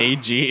shop,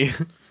 AG.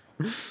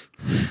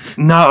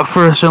 not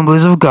for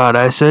Assemblies of God,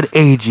 I said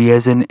AG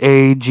as in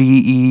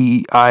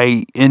AGEING.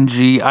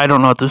 I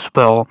don't know how to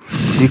spell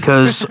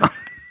because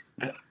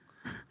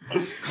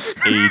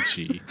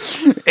AG.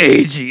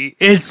 AG,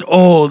 it's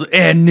old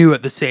and new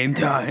at the same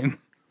time.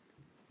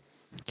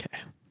 Okay.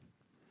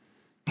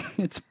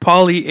 It's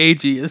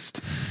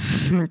polyageist.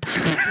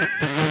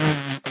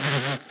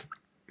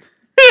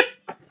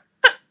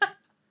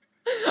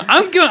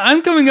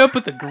 I'm coming up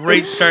with a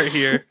great start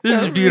here.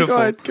 This is beautiful.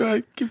 Go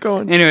ahead. Keep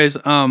going. Anyways,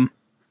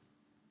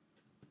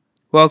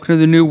 welcome to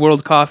the New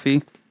World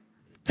Coffee.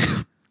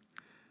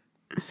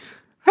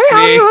 Hey,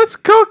 honey, let's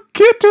go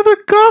get to the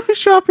coffee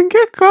shop and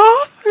get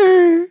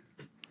coffee.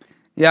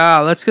 Yeah,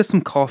 let's get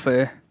some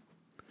coffee.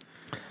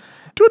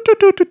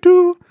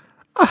 Do.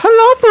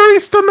 Hello,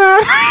 barista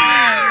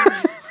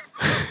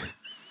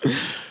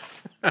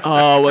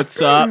man.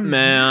 What's up,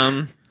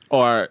 ma'am?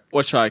 Or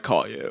what should I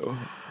call you?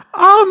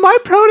 My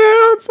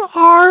pronouns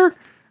are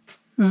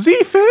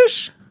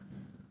Z-fish.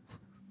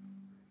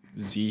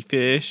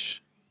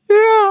 Z-fish.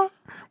 Yeah.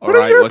 All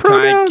right, what can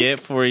I get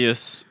for you?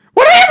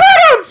 What are your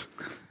pronouns?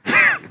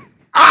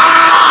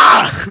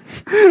 Ah!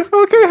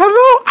 Okay,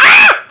 hello.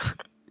 Ah!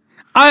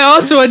 I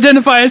also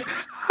identify as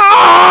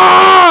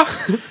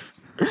ah,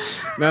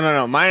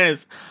 No. Mine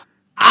is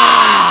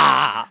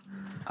ah.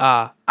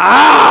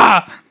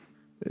 ah.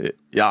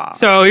 Yeah.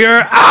 So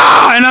you're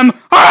ah, and I'm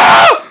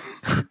ah.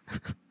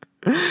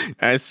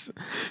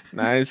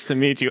 Nice to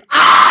meet you.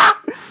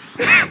 Ah!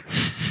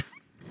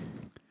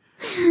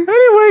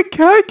 Anyway,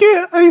 can I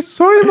get a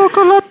soy mocha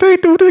latte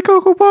to the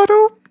cocoa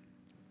bottle?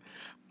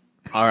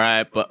 All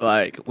right, but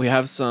like we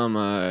have some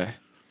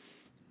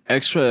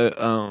extra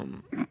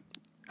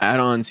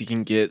add-ons you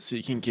can get. So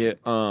you can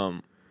get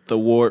the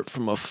wart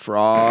from a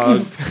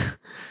frog,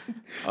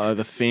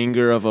 the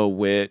finger of a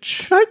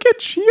witch. Can I get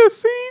chia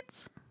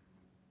seeds?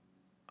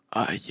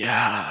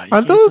 Yeah. You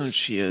Are can get some those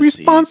chia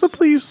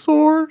responsibly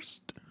sourced?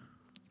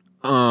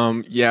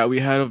 Seeds. Yeah, we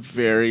had a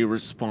very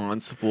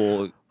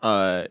responsible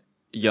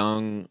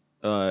young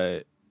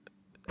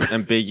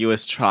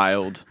ambiguous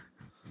child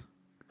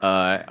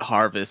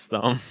harvest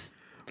them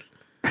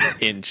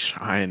in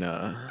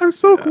China. I'm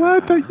so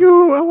glad that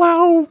you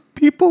allow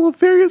people of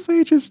various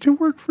ages to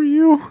work for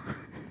you.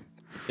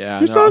 Yeah,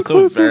 You're they're so also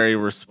inclusive. very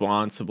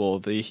responsible.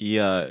 He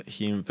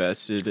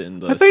invested in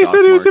the I thought you stock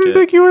said it was market.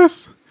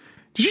 ambiguous.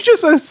 Did you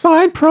just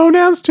assign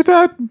pronouns to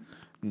that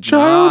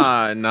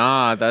child?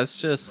 Nah, that's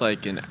just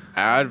like an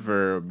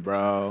adverb,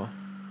 bro.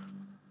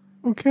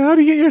 Okay, how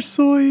do you get your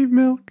soy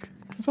milk?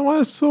 Because I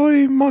want a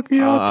soy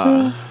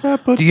macchiato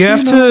frappuccino. Do you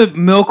have to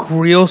milk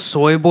real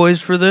soy boys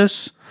for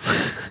this?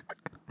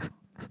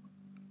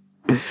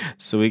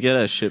 So we get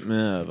a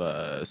shipment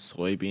of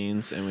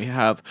soybeans, and we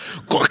have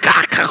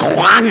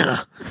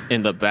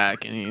in the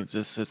back, and he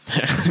just sits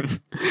there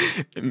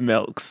and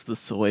milks the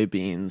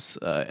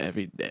soybeans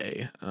every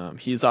day.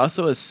 He's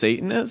also a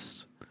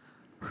Satanist.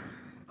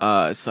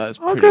 So that's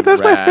Oh, pretty good.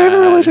 That's my favorite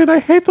rad. religion. I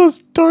hate those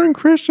darn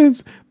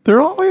Christians. They're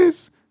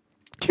always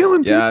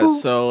killing Yeah, people.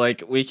 so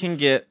like we can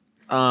get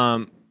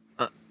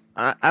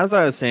as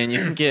I was saying, you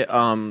can get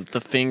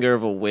the finger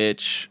of a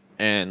witch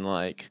and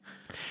like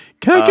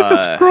Can I get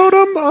the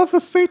scrotum of a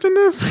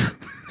Satanist?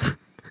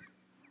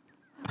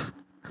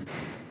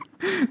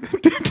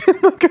 Dipped in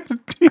like a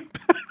tea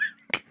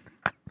bag.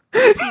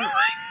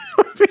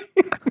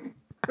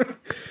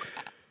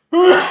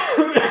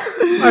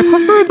 I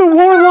prefer the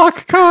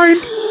warlock kind.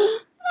 I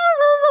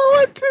don't know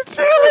what to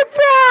do with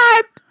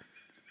that.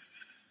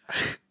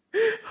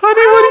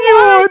 Honey, what do you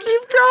want?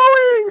 Keep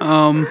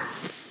going.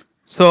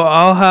 So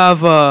I'll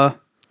have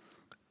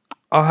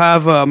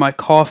my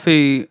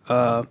coffee.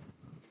 I'll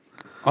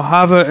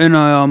have it in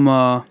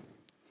a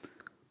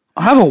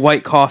I'll have a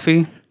white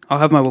coffee. I'll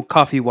have my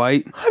coffee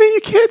white. Honey,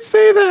 you can't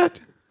say that.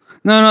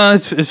 No,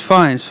 it's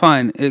fine. It's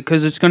fine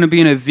because it's going to be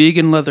in a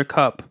vegan leather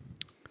cup.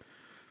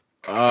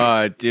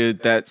 Oh,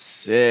 dude, that's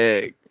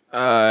sick.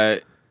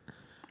 It's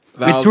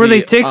where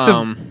they take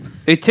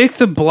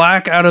the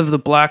black out of the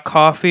black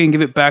coffee and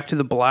give it back to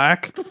the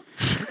black.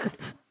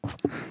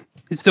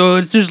 So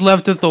it's just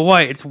left with the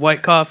white. It's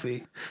white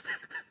coffee.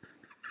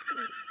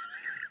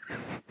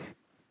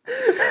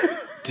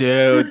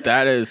 Dude,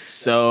 that is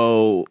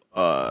so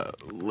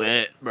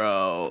lit,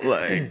 bro.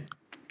 Like,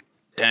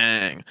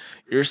 dang,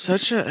 you're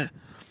such a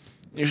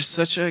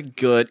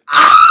good.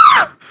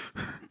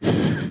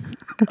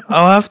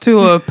 I'll have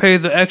to pay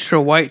the extra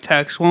white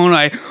tax, won't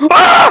I?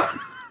 Ah!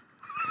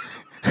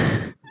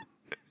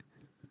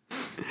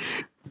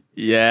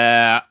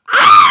 Yeah.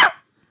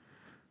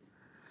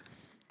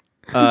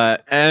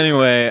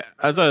 Anyway,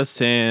 as I was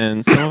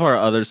saying, some of our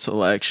other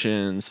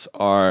selections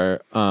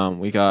are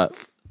we got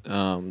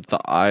the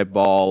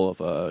eyeball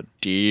of a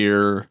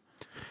deer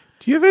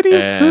Do you have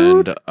any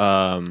food?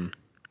 and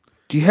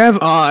Do you have?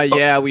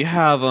 yeah, we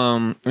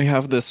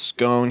have this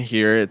scone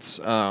here.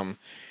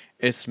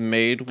 It's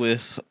made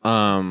with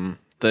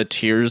the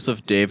tears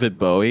of David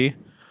Bowie.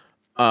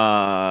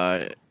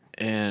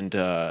 And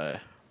I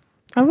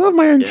love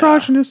my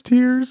androgynous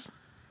tears.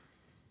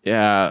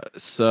 yeah,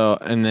 so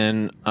and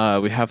then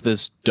we have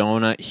this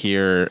donut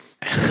here.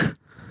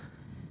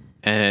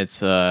 And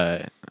it's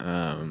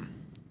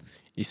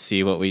you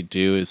see what we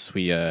do is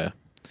we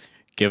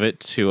give it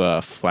to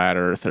a flat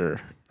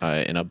earther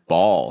in a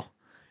ball,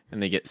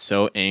 and they get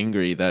so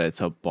angry that it's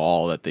a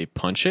ball that they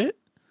punch it.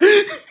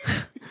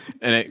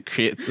 And it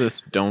creates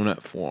this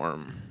donut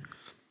form.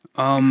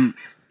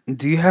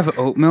 Do you have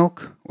oat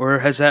milk, or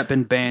has that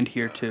been banned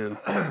here too?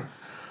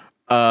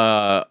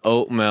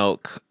 Oat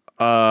milk.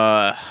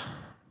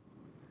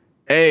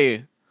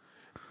 Hey.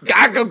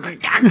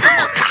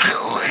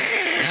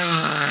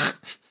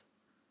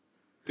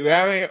 Do we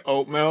have any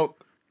oat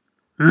milk?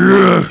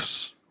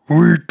 Yes,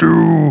 we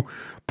do,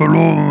 but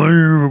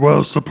only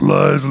while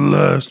supplies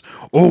last.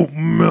 Oat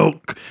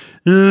milk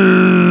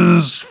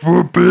is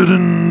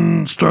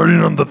forbidden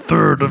starting on the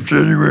 3rd of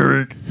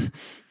January.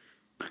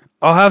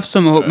 I'll have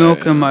some oat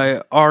milk in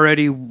my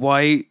already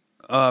white,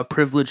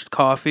 privileged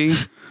coffee.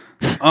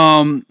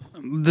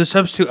 The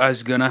substitute I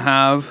was gonna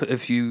have,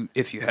 if you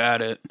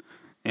had it,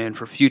 and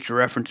for future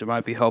reference, it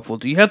might be helpful.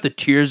 Do you have the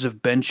Tears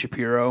of Ben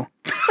Shapiro?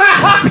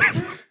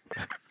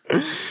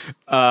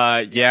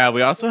 Yeah,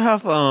 we also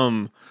have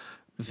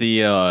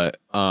the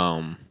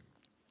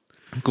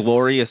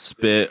glorious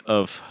spit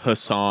of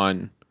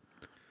Hassan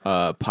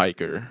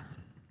Piker.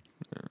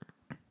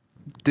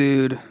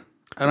 Dude,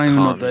 I don't even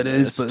know what that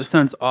is, but it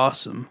sounds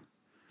awesome.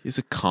 He's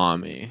a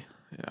commie.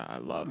 Yeah, I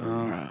love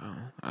him, bro.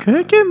 Can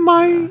I get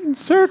my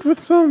insert with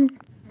some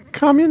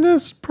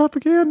communist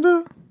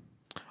propaganda?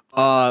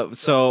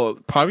 So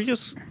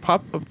communist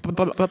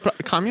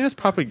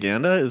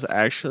propaganda is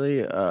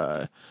actually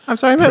I'm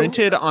sorry,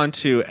 printed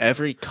onto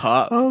every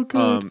cup. Oh,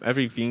 good.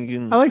 Every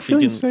vegan. I like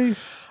feeling vegan-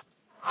 safe.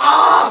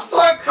 Ah,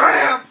 foot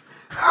cramp.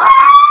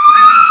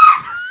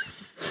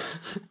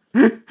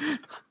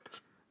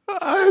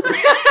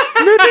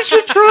 Maybe you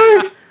should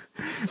try.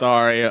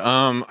 Sorry.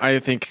 I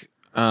think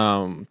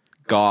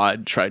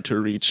God tried to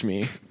reach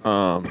me.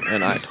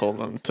 And I told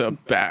him to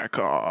back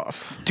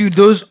off. Dude,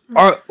 those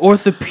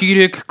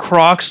orthopedic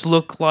Crocs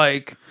look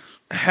like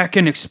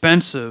heckin'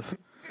 expensive.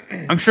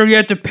 I'm sure you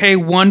had to pay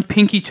one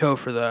pinky toe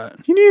for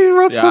that. You need to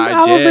rub Yeah, some I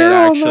aloe did vera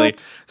on actually.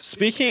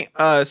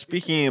 that.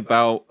 Speaking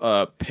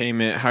about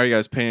payment, how are you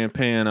guys paying?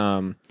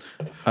 Oh,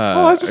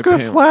 I was just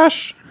gonna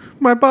flash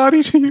my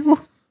body to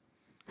you.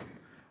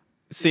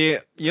 See,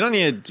 you don't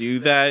need to do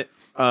that.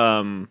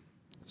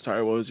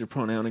 Sorry, what was your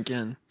pronoun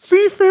again?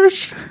 Sea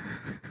fish.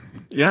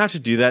 You don't have to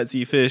do that,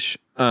 Z-Fish.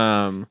 We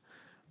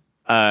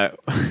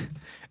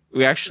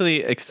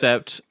actually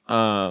accept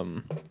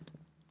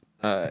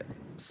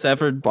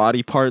severed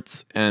body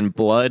parts and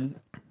blood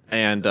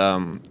and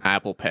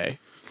Apple Pay.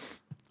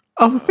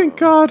 Oh, thank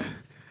God.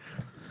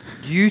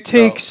 Do you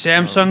take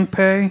Samsung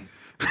Pay?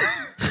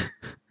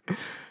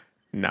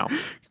 No.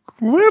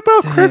 What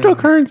about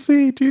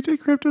cryptocurrency? Do you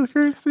take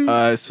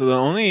cryptocurrency? So the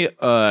only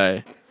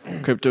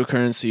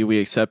cryptocurrency we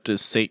accept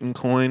is Satan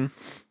Coin.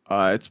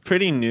 It's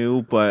pretty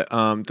new, but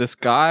this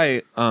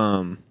guy,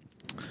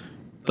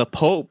 the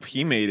Pope,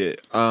 he made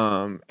it.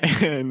 And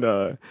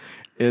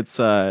it's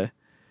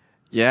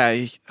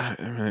yeah, I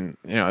mean,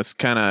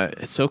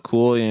 it's so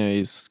cool.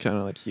 He's kind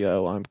of like,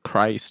 yo, I'm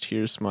Christ.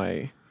 Here's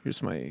my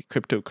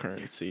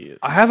cryptocurrency. It's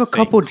I have a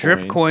Satan couple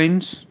drip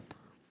coins.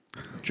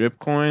 Drip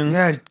coins.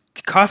 Yeah,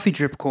 coffee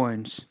drip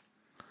coins.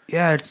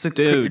 Yeah, it's the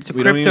Dude, it's a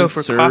we don't crypto even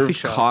for serve coffee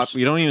shops.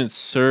 we don't even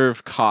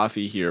serve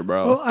coffee here,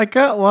 bro. Well, I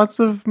got lots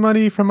of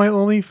money from my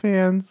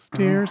OnlyFans,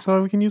 dear,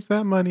 so we can use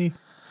that money.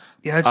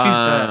 Yeah, let's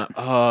use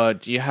that.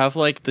 Do you have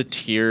like the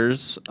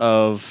tiers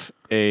of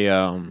a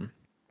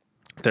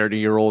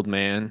 30-year-old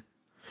man?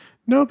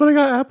 No, but I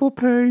got Apple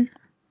Pay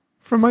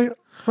from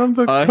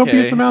the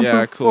copious amounts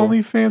of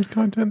OnlyFans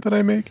content that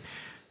I make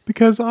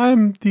because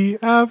I'm the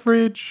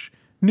average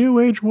new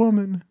age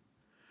woman.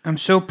 I'm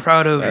so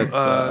proud of That's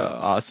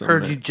awesome,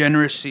 her man.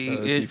 degeneracy.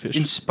 It Z-Fish.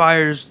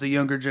 inspires the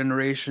younger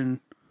generation.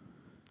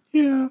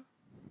 Yeah.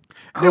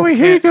 Anyway,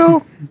 here you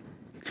go.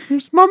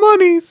 Here's my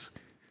monies.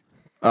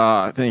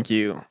 Thank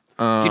you.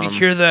 Did you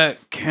hear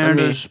that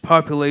Canada's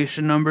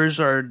population numbers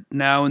are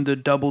now in the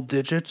double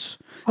digits?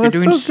 Oh, They're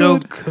that's doing so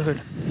so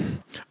good.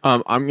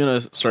 I'm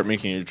gonna start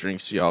making your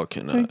drinks so y'all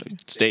can Thank you.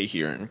 stay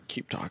here and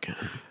keep talking.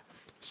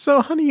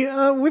 So, honey,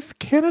 with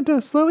Canada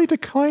slowly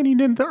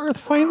declining and the Earth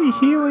finally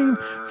healing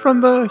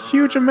from the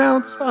huge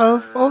amounts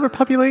of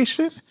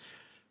overpopulation,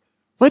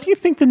 what do you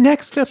think the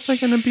next steps are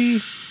going to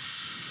be?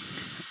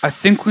 I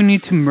think we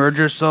need to merge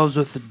ourselves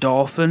with the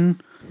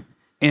dolphin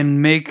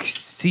and make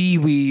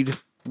seaweed,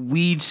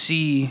 weed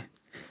sea,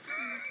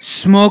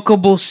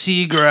 smokable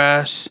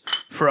seagrass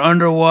for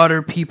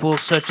underwater people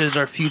such as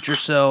our future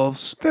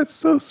selves. That's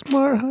so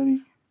smart,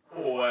 honey.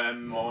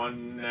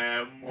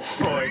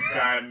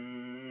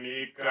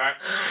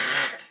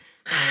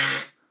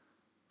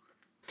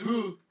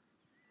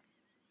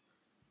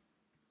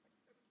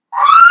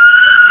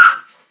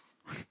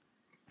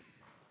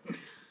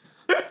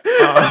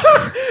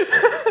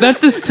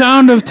 That's the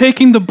sound of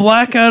taking the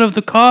black out of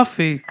the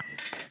coffee.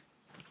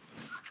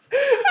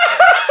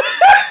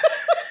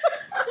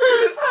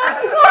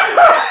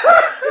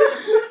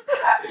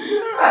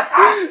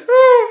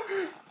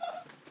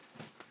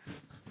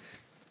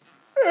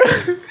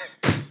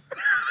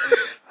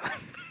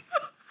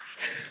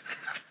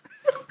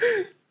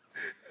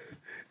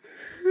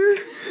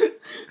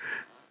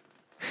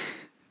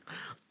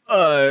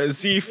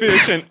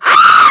 Z-Fish and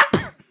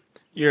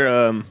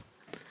your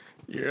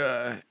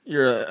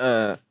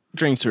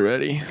drinks are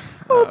ready.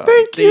 Oh, thank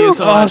Thank you. you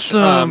so much.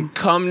 Awesome.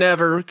 Come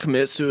never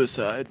commit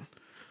suicide.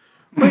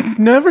 Wait,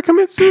 never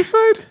commit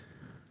suicide?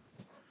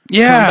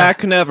 Yeah. Come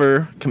back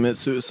never commit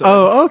suicide.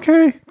 Oh,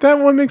 okay. That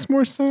one makes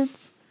more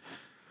sense.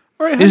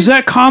 All right, honey, Is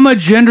that comma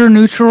gender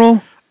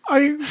neutral?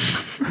 are you...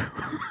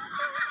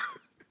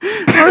 All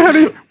right,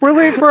 honey, we're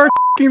late for our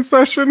f***ing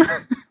session.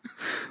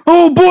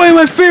 Oh boy,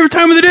 my favorite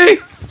time of the day.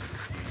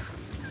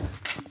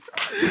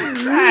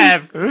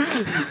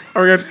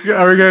 Are we going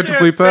to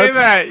bleep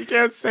that? You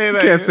can't say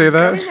that. Can't say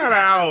that. Cutting that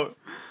out.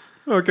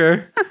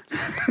 Okay.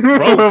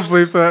 We'll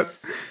bleep that.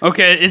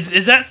 Okay,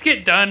 is that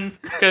skit done?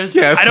 Because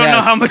Yes. I don't know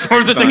Yes. how much more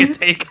of this I can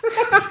take.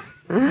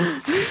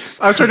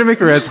 I was trying to make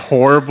her as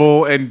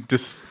horrible and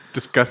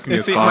disgusting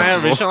as See, possible.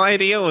 my original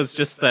idea was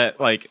just that,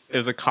 like, it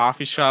was a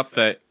coffee shop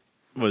that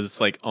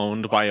was, like,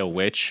 owned by a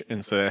witch,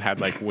 and so it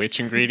had, like, witch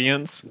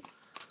ingredients.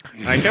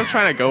 And I kept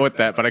trying to go with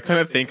that, but I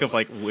couldn't think of,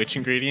 like, witch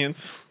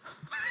ingredients.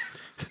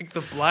 Take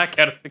the black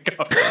out of the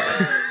cup.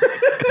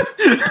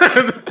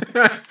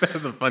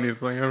 That's the funniest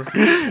thing ever.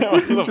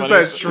 Just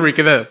that shriek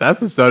of that. That's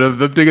the sound of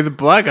them taking the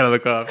black out of the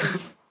cup.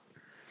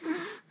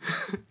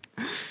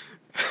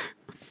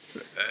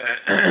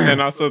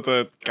 And also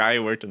the guy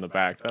who worked in the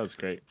back. That was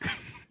great.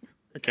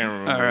 I can't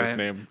remember All his right.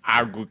 name.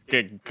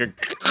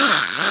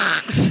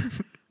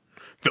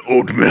 The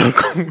oat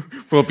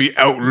milk will be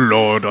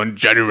outlawed on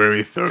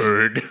January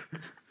 3rd.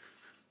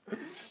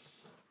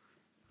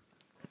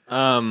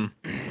 I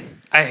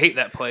hate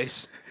that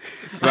place.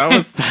 So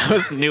that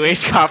was New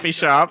Age coffee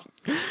shop.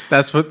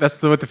 That's what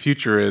the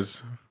future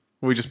is.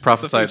 We just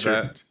prophesied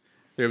future. that.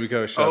 There we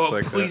go. Shops Oh,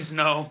 like please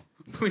no.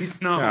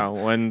 Please no. Yeah,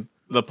 when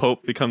the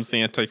Pope becomes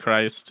the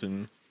Antichrist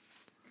and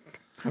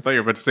that. I thought you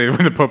were about to say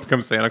when the Pope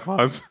becomes Santa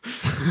Claus.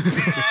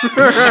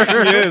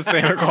 he is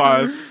Santa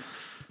Claus.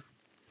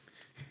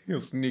 He'll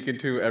sneak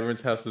into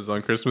everyone's houses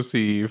on Christmas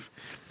Eve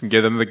and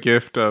give them the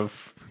gift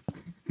of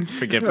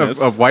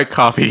Forgiveness. of white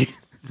coffee.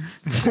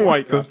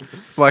 White coffee.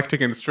 Black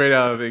taken straight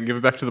out of it and give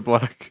it back to the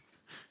black.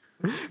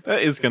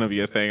 That is gonna be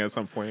a thing at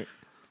some point.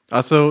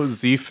 Also,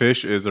 Z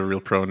fish is a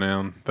real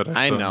pronoun that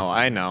I saw.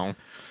 I know.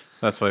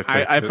 That's why I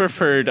picked I it.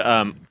 preferred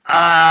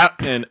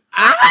and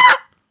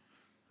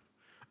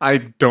I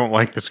don't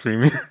like the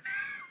screaming.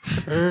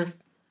 Yeah,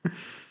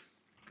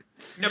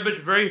 but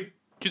it's very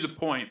to the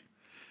point.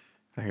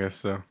 I guess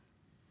so.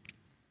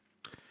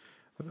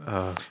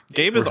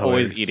 Gabe is We're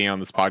always hilarious. eating on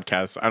this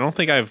podcast. I don't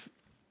think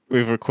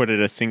we've recorded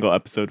a single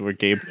episode where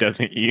Gabe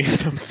doesn't eat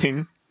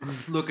something.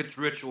 Look, it's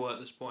ritual at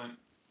this point.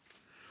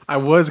 I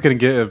was gonna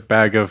get a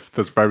bag of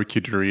those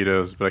barbecue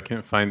Doritos, but I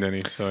can't find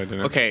any, so I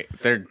didn't. Okay,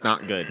 they're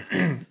not good.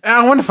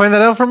 I want to find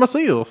that out for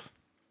myself.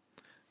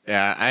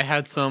 Yeah, I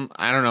had some.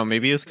 I don't know.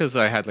 Maybe it's because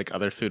I had like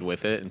other food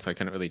with it, and so I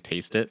couldn't really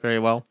taste it very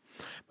well.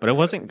 But it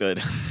wasn't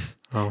good.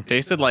 Oh.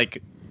 Tasted like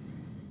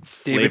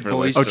David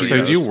flavorless. Boy's Oh, just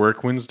say, do you Doritos.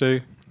 work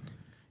Wednesday?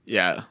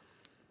 Yeah,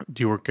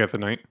 Do you work at the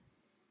night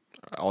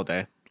all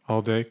day.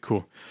 all day?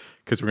 Cool,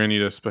 because we're gonna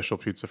need a special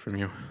pizza from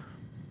you.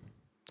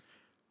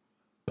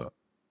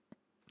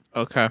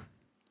 Okay.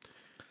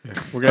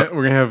 Yeah. We're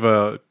gonna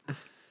have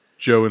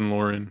Joe and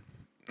Lauren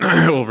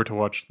over to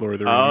watch Lord of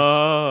the Rings,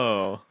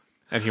 Oh.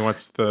 and he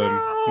wants the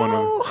one.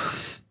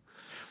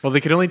 Well, they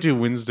could only do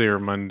Wednesday or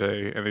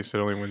Monday, and they said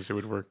only Wednesday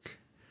would work.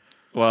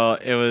 Well,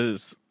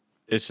 it's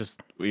just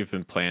we've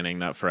been planning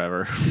that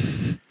forever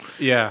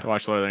Yeah, to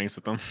watch Lord of the Rings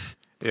with them.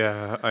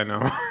 yeah, I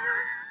know.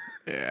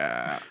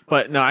 Yeah,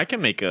 but no, I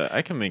can make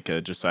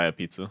a Josiah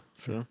pizza.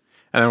 Sure.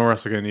 And then we're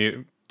also gonna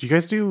need. Do you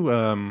guys do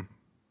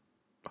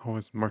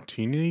it's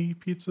martini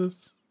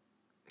pizzas?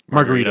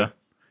 Margarita.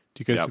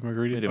 Do you guys Yep, do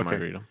margarita? I do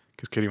margarita.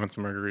 Because Katie wants a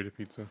margarita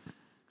pizza.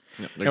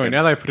 Yeah, Anyway,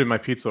 now that I put in my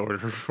pizza order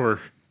for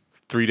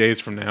 3 days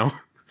from now,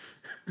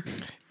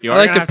 you I are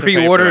like gonna to have pay for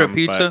pre-order a them,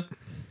 pizza.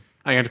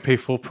 I have to pay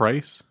full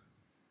price.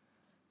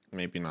 but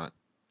maybe not.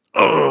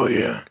 Oh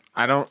yeah.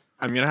 I'm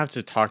gonna have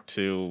to talk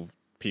to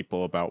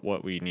people about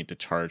what we need to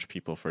charge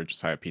people for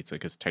Josiah pizza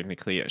because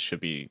technically it should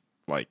be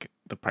like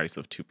the price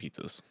of 2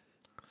 pizzas.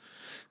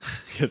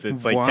 Because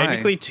it's like Why?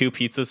 technically 2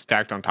 pizzas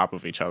stacked on top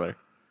of each other.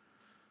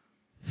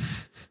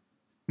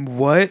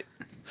 What?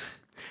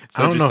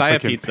 So I don't know if I Josiah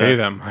can pizza, pay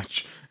that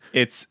much.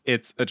 it's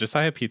a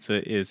Josiah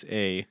pizza is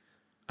a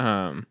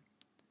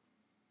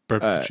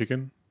Barbecue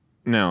chicken.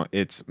 no,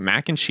 it's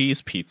mac and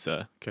cheese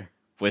pizza Okay.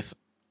 with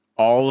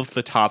all of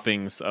the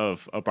toppings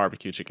of a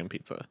barbecue chicken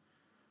pizza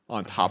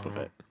on top of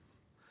it.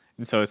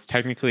 And so it's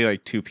technically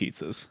like 2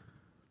 pizzas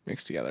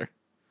mixed together.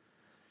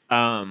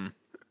 I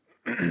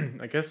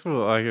guess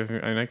I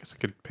guess I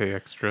could pay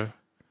extra.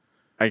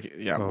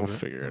 Yeah, A we'll little bit.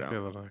 figure it Pay a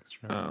out. little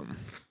extra.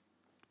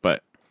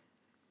 But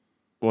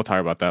we'll talk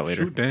about that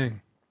later. Shoot,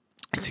 dang.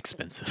 It's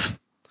expensive.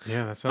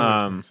 Yeah, that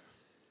sounds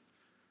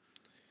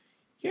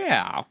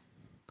Yeah.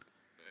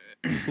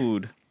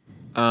 Food.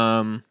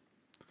 That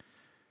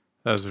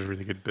was a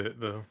really good bit,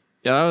 though.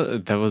 Yeah,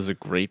 that was a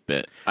great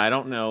bit. I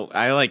don't know.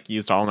 I like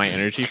used all my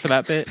energy for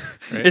that bit.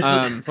 Right?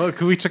 It's- Well,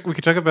 we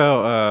could talk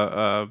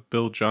about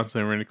Bill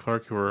Johnson and Randy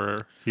Clark, who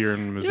were here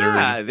in Missouri.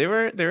 Yeah, they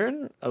were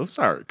in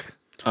Ozark.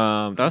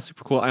 That was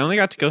super cool. I only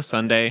got to go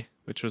Sunday,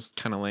 which was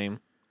kind of lame.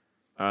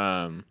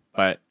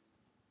 But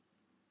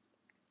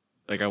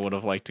like I would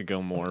have liked to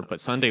go more, but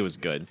Sunday was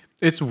good.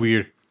 It's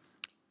weird.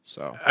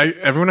 So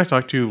Everyone I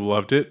talked to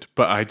loved it,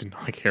 but I did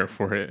not care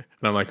for it,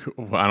 and I'm like,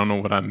 I don't know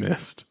what I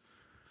missed.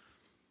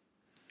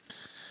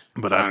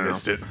 But I don't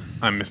missed it.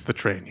 I missed the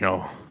train,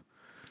 y'all.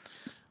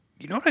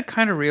 You know what I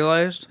kind of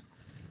realized?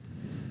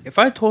 If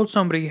I told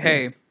somebody,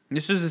 hey,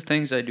 this is the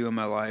things I do in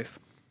my life.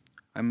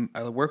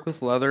 I work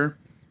with leather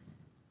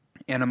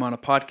and I'm on a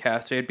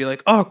podcast, they'd be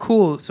like, oh,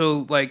 cool.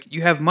 So, like,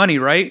 you have money,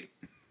 right?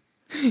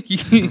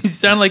 You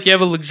sound like you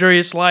have a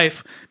luxurious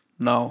life.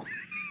 No.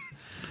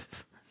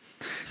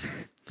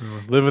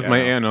 Live with my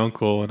Yeah. aunt and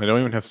uncle, and I don't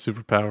even have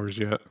superpowers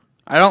yet.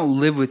 I don't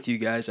live with you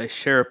guys. I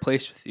share a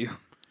place with you.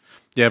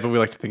 Yeah, but we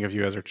like to think of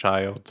you as our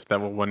child that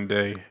will one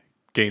day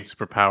gain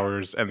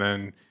superpowers, and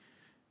then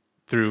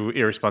through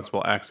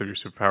irresponsible acts of your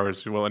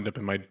superpowers, you will end up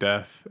in my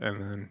death,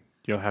 and then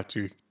you'll have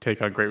to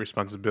take on great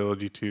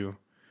responsibility to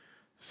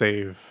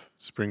save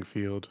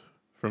Springfield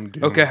from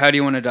doom. Okay, how do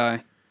you want to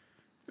die?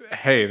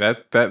 Hey,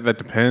 that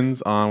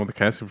depends on what the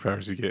kind of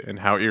superpowers you get and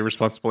how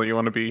irresponsible you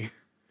want to be.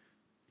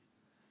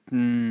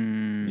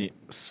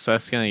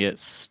 Seth's gonna get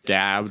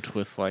stabbed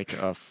with like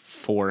a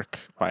fork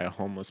by a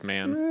homeless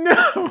man.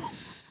 No,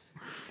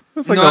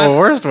 that's like No, the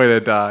worst way to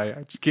die.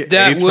 I just get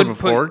that AIDS would from a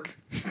put- fork.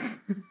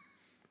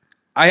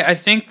 I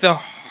think the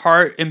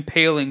heart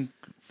impaling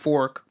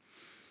fork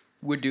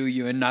would do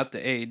you and not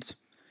the AIDS.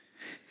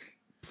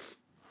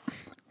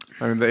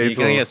 I mean, the You're AIDS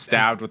gonna will- get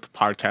stabbed with the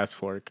podcast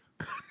fork.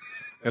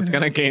 It's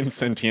gonna gain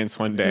sentience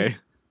one day.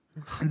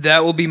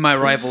 That will be my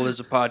rival as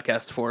a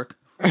podcast fork.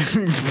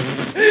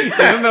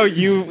 Even though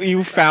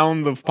you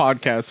found the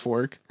podcast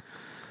fork.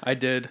 I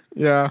did.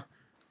 Yeah.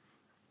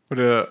 What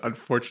an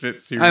unfortunate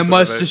series. I of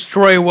must events.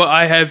 destroy what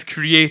I have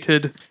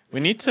created. We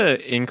need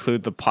to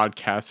include the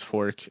podcast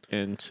fork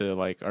into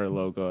like our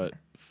logo,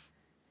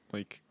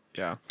 into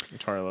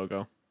our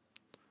logo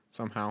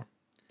somehow.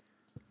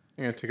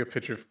 I'm gonna take a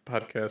picture of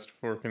podcast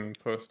fork and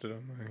post it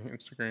on my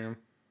Instagram.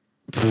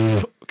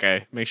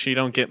 Okay, make sure you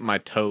don't get my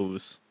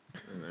toes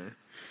in there.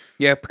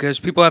 Yeah, because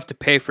people have to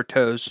pay for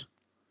toes.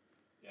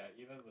 Yeah,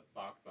 even with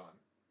socks on.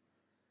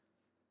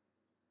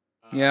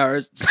 Yeah,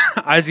 or,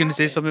 I was going to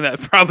say something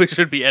that probably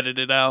should be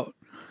edited out.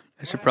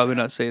 I should probably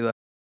not say that.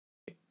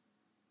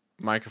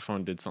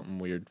 Microphone did something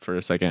weird for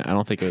a second. I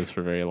don't think it was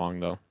for very long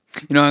though.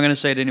 You know, I'm going to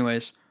say it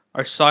anyways.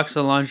 Are socks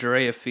and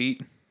lingerie a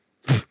feet?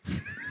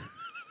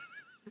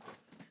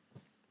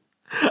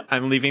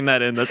 I'm leaving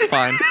that in. That's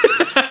fine.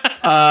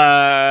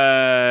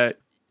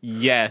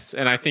 Yes,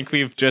 and I think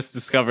we've just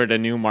discovered a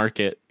new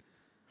market.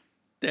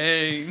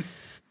 Dang.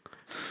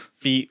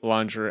 Feet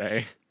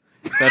lingerie.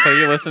 Seth, are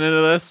you listening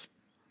to this?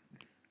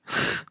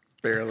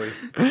 Barely.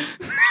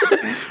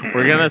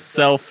 We're gonna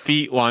sell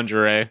feet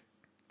lingerie.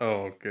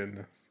 Oh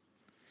goodness.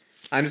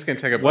 I'm just gonna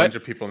tag a What? bunch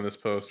of people in this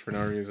post for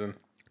no reason.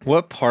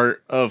 What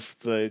part of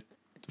the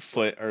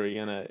foot are we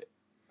gonna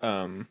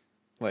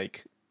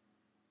like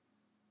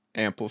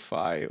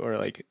amplify or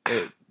like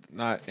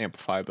not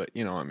amplify, but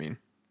you know what I mean?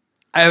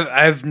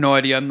 I have no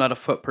idea. I'm not a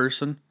foot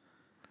person.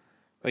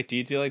 Like, do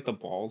you do like the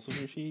balls of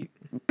your feet?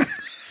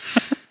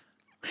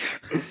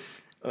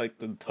 Like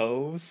the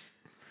toes?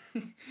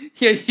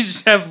 Yeah, you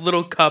just have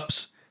little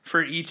cups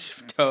for each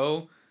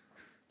toe.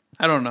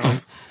 I don't know.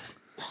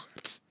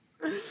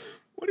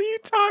 What are you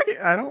talking?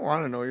 I don't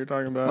want to know what you're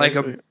talking about. Like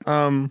actually.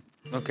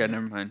 Okay,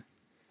 never mind.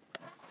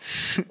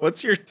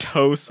 What's your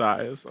toe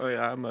size? Oh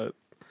yeah,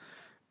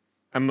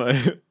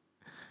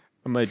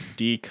 I'm a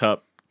D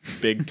cup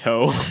big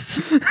toe.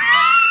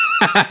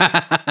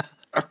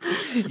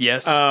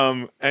 Yes.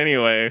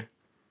 Anyway,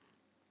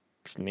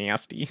 it's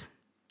nasty.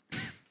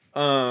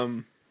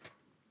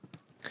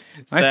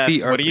 Seth,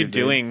 feet are what are you pretty big.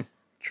 doing?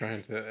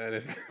 Trying to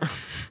edit.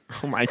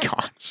 Oh my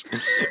gosh.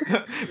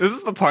 This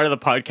is the part of the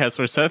podcast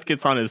where Seth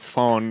gets on his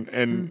phone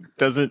and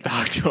doesn't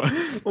talk to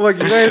us. Look,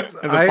 you guys,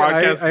 And the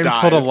podcast I'm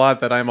told a dies. lot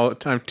that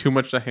I'm too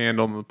much to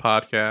handle in the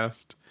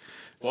podcast.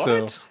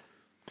 So,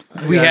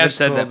 We yeah, I've have been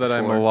said told that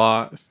I'm before. a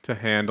lot to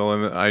handle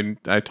and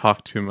I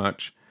talk too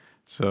much.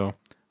 So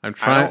I'm I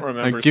trying. don't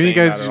remember I'm giving you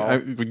saying guys. that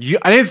at all.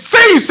 I didn't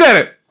say you said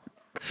it.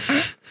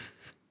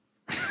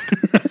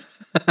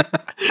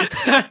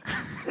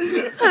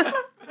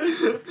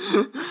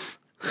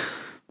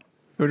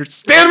 You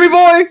understand me,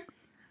 boy?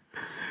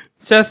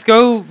 Seth,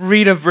 go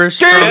read a verse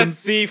Yes, from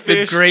sea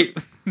the fish.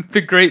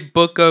 the great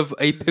book of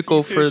A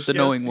Pickle for Seafish, the yes,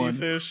 Knowing One.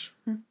 seafish.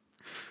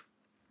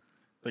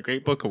 The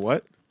great book of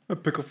what? A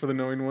pickle for the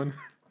knowing one.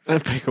 A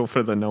pickle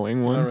for the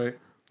knowing one. All right,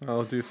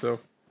 I'll do so.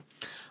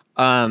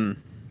 I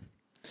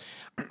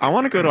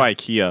want to go to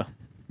IKEA.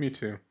 Me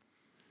too.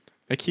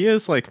 IKEA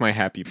is like my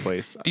happy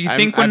place. Do you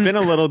think when- I've been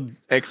a little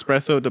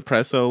espresso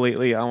depresso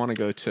lately? I want to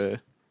go to.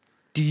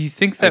 Do you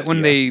think that when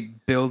IKEA. they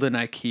build an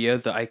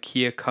IKEA, the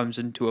IKEA comes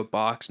into a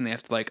box and they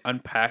have to like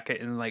unpack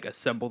it and like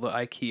assemble the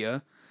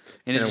IKEA,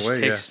 and it In a just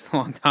way, takes a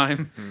long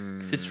time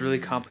 'cause it's really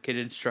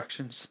complicated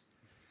instructions.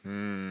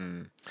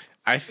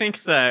 I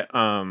think that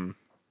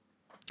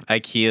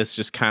IKEA's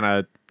just kind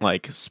of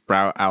like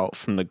sprout out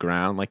from the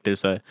ground. Like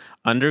there's a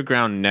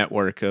underground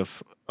network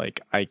of like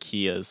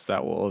IKEAs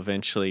that will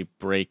eventually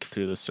break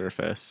through the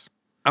surface.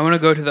 I want to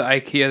go to the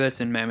IKEA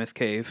that's in Mammoth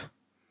Cave.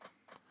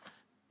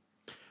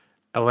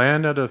 A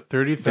land out of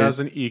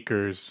 30,000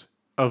 acres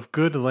of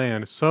good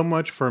land, so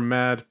much for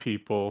mad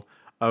people.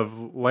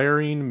 Of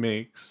layering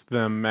makes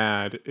them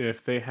mad.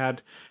 If they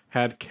had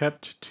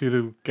kept to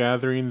the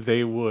gathering,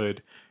 they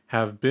would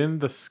have been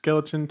the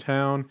skeleton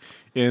town.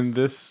 In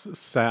this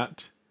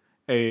sat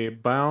a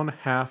bound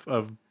half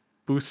of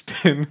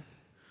Booston.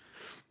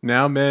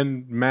 Now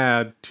men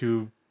mad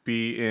to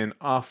be in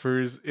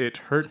offers. It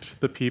hurt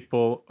the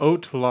people.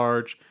 Oat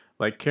large,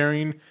 like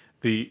carrying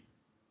the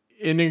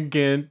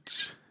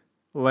innocent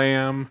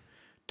lamb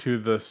to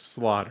the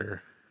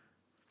slaughter.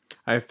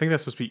 I think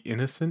that's supposed to be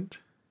innocent.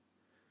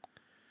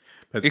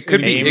 That's It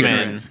could be Amen.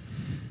 ignorant.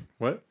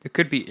 What? It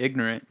could be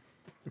ignorant.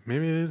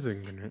 Maybe it is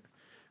ignorant.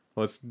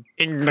 Well,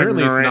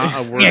 currently it's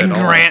not a word at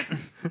all. Grant.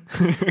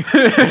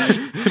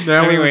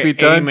 Now Anyway, we would be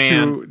done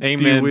amen. to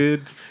Amen.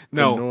 de-wid the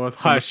No, north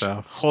from the hush.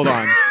 south. Hold on.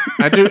 I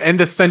had to end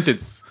the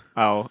sentence.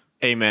 Oh,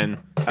 amen.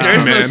 There's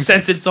no Man.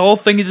 sentence. The whole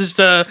thing is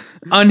just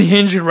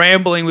unhinged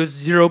rambling with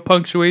zero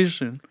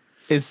punctuation.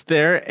 Is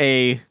there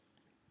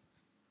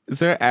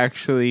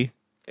actually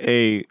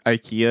a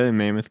IKEA in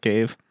Mammoth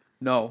Cave?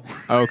 No.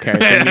 Okay,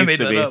 there I needs made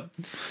to that be. up.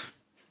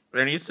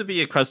 There needs to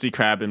be a Krusty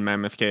Krab in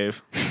Mammoth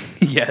Cave.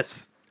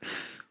 Yes.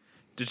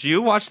 Did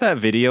you watch that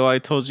video I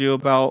told you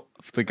about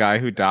of the guy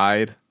who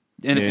died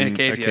In a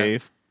cave, yeah.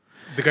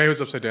 The guy who was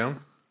upside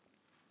down?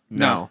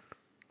 No.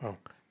 Oh.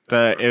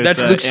 It was That's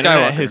an Luke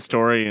internet Skywalker.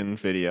 historian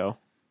video.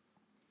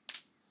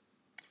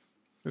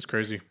 That's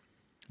crazy.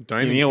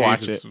 Dying You in need to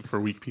caves watch is it. for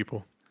weak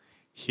people.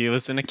 He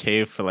was in a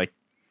cave for like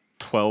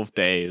 12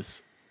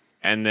 days,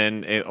 and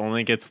then it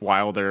only gets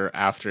wilder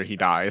after he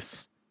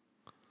dies.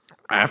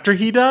 After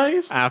he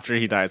dies? After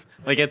he dies.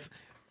 Like it's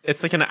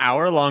like an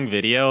hour-long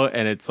video,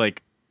 and it's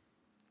like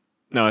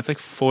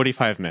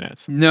 45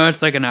 minutes. No,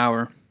 it's like an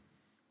hour.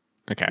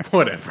 Okay.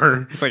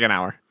 Whatever. It's like an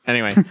hour.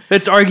 Anyway,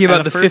 Let's argue And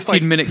about the the first,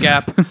 15-minute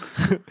gap.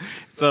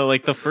 so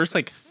like the first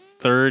like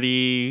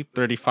 30,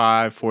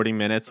 35, 40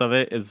 minutes of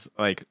it is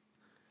like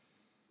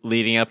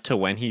leading up to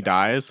when he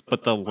dies,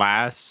 but the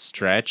last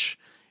stretch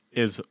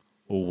is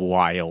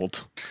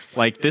wild.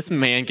 Like this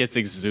man gets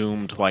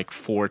exhumed like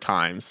 4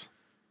 times.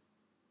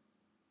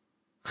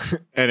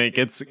 And it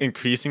gets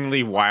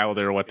increasingly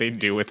wilder what they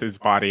do with his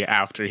body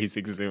after he's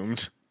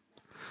exhumed.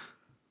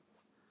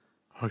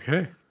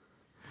 Okay.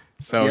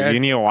 So Yeah. you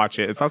need to watch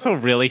it. It's also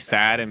really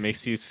sad and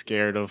makes you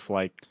scared of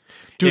like.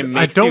 Dude, it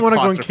I makes don't you want to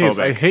go in caves.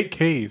 I claustrophobic. hate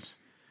caves.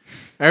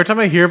 Every time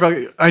I hear about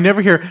it, I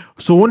never hear.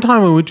 So one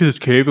time I went to this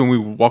cave and we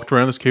walked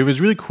around this cave. It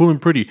was really cool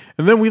and pretty.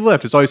 And then we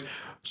left. It's always,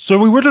 so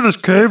we went to this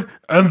cave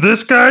and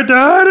this guy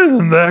died and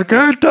then that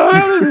guy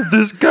died and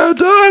this guy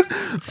died.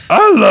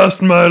 I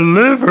lost my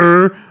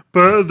liver,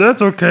 but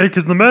that's okay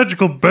because the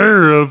magical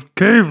bear of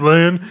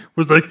Caveland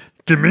was like,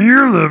 give me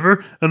your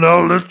liver and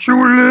I'll let you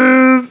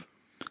live.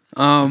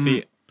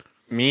 See,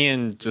 me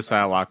and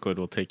Josiah Lockwood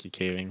will take you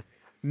caving.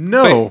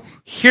 No,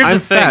 Here's I'm the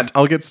thing. fat.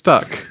 I'll get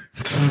stuck.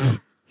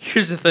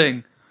 Here's the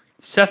thing.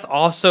 Seth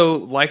also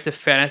likes to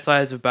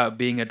fantasize about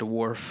being a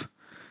dwarf.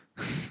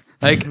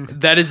 Like,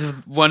 that is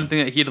one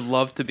thing that he'd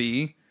love to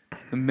be.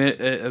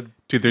 Dude,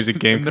 there's a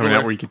game coming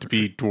out where you get to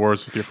be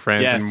dwarves with your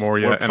friends in Yes,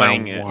 Moria, we're and I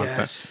playing it. want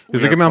Yes. that.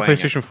 Is We it are coming out on playing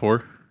it. PlayStation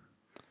 4?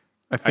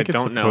 I think it's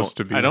don't know. supposed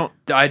to be. I don't.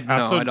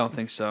 Also, I don't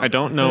think so. I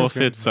don't know it's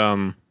if it's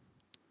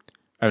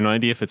I have no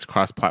idea if it's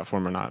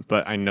cross-platform or not,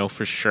 but I know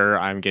for sure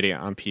I'm getting it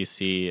on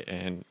PC,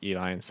 and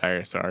Eli and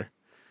Cyrus are.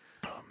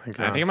 Oh my I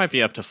god. think it might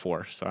be up to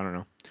 4, so I don't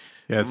know.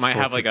 Yeah, It it's might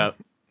 4 have like people.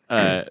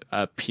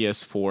 a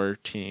PS4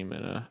 team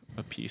and a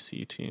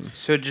PC team.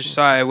 So,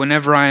 Josiah,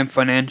 whenever I am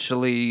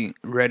financially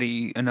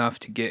ready enough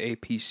to get a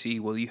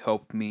PC, will you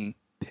help me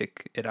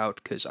pick it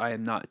out? Because I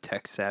am not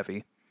tech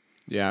savvy.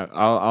 Yeah,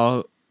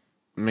 I'll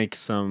make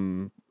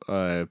some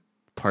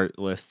part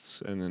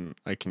lists, and then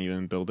I can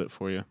even build it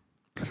for you.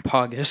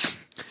 Pogus.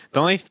 The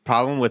only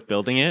problem with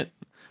building it,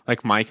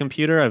 like my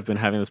computer, I've been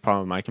having this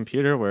problem with my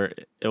computer where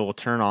it will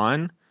turn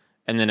on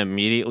and then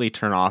immediately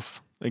turn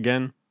off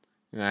again,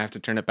 and I have to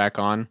turn it back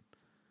on.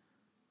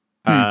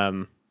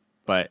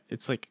 But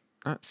it's like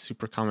not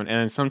super common. And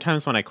then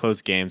sometimes when I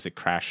close games, it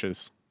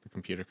crashes. The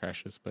computer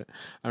crashes. But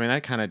I mean,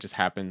 that kind of just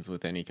happens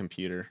with any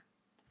computer.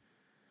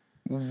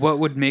 What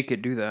would make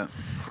it do that?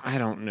 I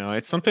don't know.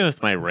 It's something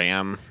with my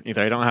RAM.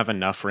 Either I don't have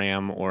enough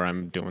RAM or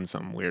I'm doing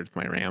something weird with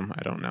my RAM.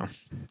 I don't know.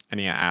 I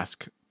need to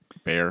ask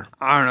Bear.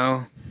 I don't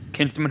know.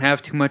 Can someone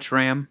have too much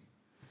RAM?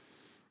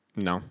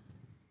 No.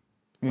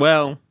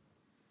 Well,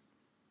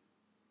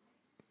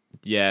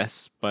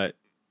 yes, but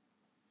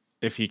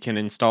if you can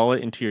install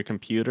it into your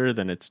computer,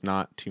 then it's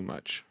not too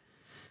much.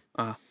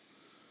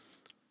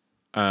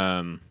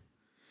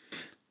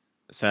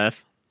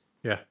 Seth,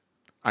 Yeah.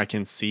 I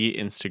can see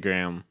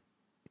Instagram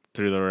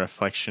through the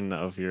reflection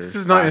of your This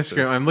is not glasses.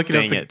 Instagram. I'm looking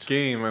Dang up the it.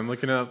 game. I'm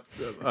looking up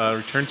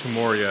Return to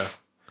Moria.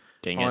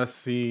 Dang I want it. to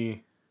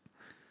see.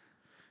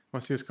 I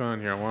want to see what's going on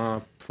here. I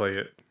want to play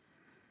it.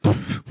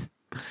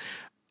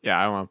 Yeah,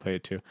 I want to play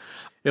it too.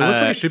 It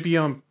looks like it should be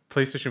on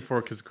PlayStation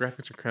 4 because the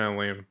graphics are kind of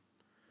lame.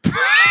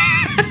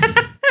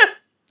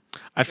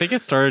 I think it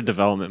started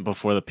development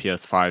before the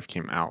PS5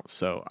 came out,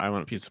 so I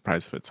wouldn't be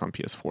surprised if it's on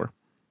PS4.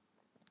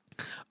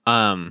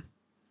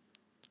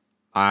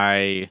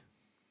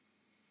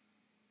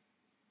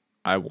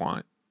 I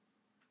want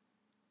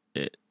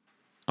it.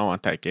 I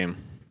want that game.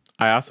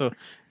 I also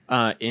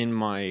in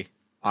my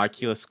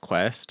Oculus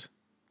Quest,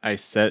 I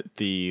set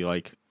the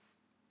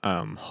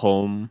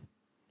home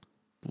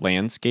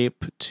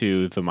landscape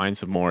to the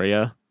Mines of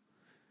Moria,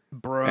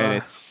 Bruh. and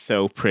it's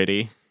so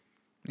pretty.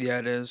 Yeah,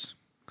 it is.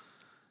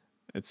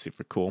 It's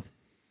super cool.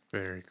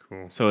 Very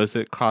cool. So is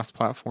it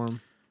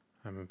cross-platform?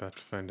 I'm about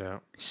to find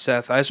out.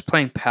 Seth, I was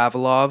playing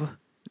Pavlov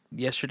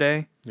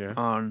yesterday Yeah.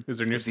 on Is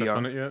there new the stuff VR.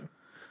 on it yet?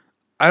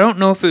 I don't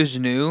know if it was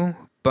new,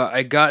 but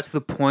I got to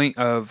the point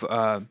of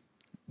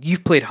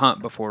you've played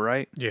Hunt before,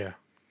 right? Yeah.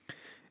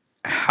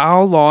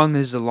 How long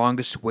is the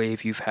longest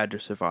wave you've had to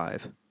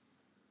survive?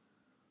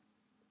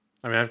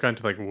 I mean, I've gotten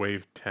to like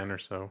wave 10 or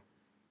so.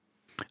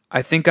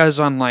 I think I was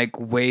on like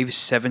wave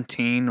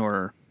 17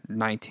 or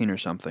 19 or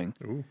something.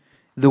 Ooh.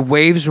 The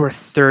waves were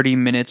 30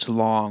 minutes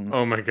long.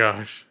 Oh my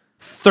gosh.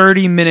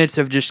 30 minutes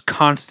of just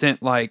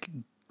constant like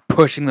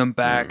pushing them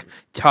back,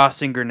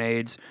 tossing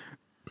grenades,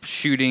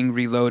 shooting,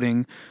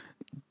 reloading.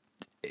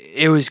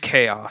 It was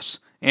chaos.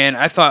 And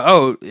I thought,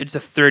 oh, it's a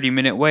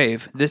 30-minute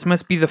wave. This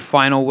must be the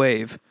final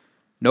wave.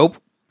 Nope.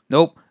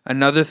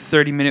 Another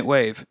 30-minute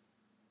wave.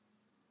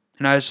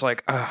 And I was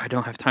like, oh, I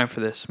don't have time for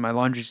this. My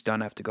laundry's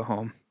done. I have to go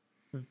home.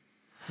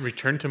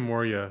 Return to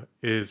Moria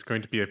is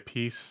going to be a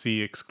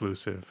PC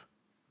exclusive.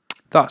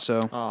 Thought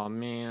so. Oh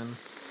man,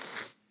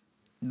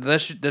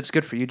 That's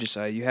good for you,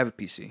 Josiah. You have a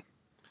PC.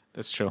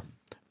 that's true.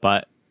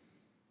 But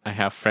I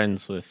have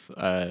friends with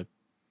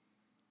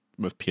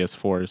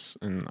PS4s,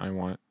 and I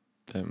want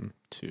them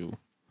to.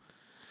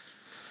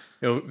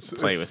 It's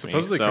Play with me,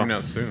 supposedly so- coming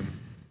out soon.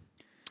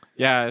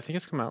 Yeah, I think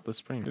it's coming out this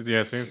spring.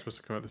 Yeah, I think it's supposed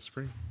to come out this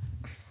spring.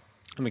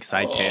 I'm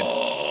excited.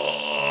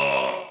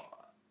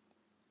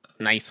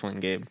 Nice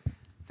one, Gabe.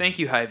 Thank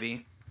you,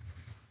 Hy-Vee.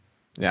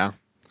 Yeah.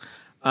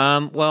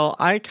 Well,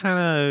 I kind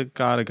of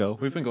gotta go.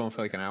 We've been going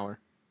for like an hour.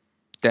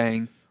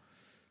 Dang.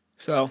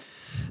 So,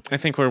 I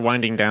think we're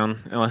winding down,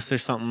 unless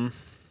there's something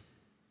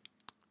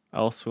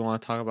else we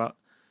want to talk about.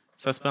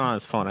 Seth's been on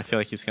his phone. I feel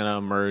like he's gonna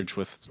emerge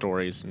with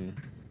stories and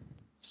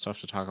stuff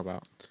to talk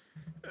about.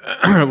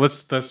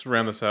 Let's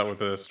round this out with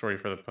a story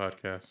for the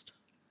podcast.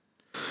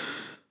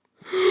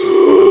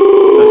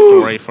 A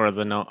story for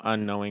the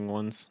unknowing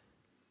ones.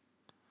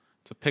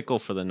 It's a pickle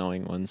for the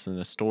knowing ones and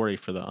a story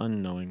for the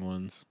unknowing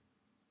ones.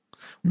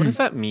 What does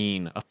that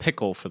mean? A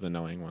pickle for the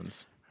knowing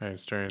ones. All right,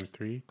 starting in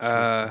 3.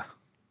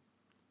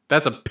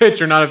 That's a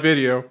picture, not a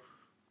video.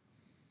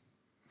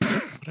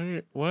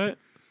 What?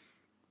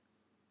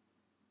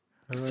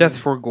 Seth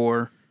for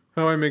gore.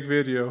 How I make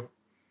video?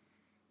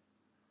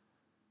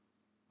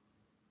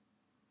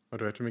 Oh,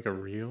 do I have to make a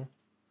reel?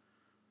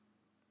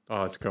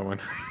 Oh, it's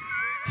going.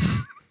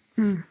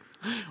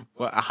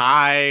 Well,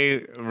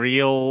 hi,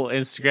 real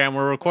Instagram.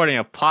 We're recording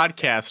a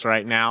podcast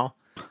right now.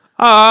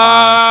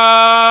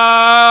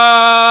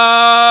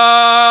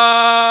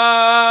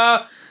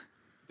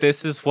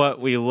 This is what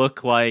we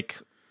look like.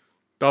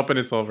 Up and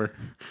it's over.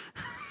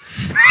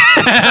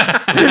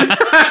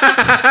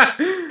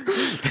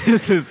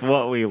 This is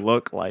what we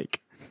look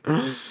like.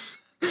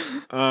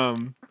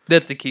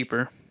 That's a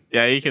keeper.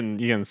 Yeah, you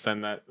can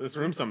send that. This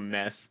room's a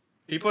mess.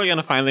 People are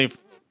gonna finally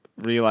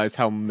realize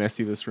how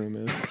messy this room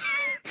is.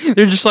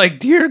 They're just like,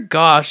 dear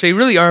gosh, they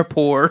really are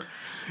poor.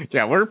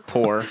 Yeah, we're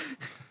poor,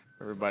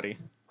 everybody.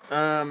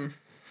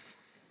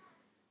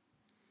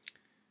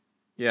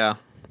 Yeah.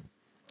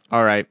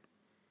 All right.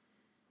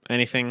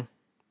 Anything?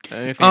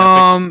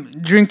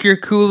 Drink your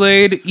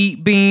Kool-Aid,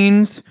 eat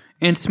beans,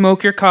 and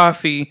smoke your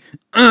coffee.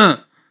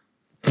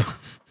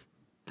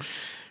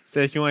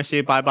 Says you want to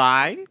say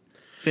bye-bye?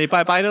 Say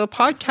bye-bye to the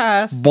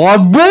podcast. Bye-bye,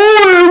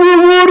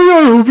 everybody.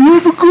 I hope you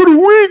have a good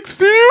week.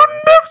 See you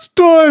next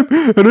time.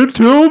 And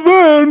until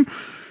then,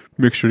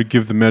 make sure to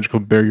give the magical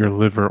bear your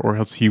liver or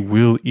else he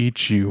will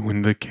eat you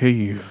in the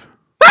cave.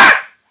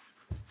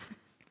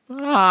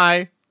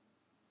 Bye.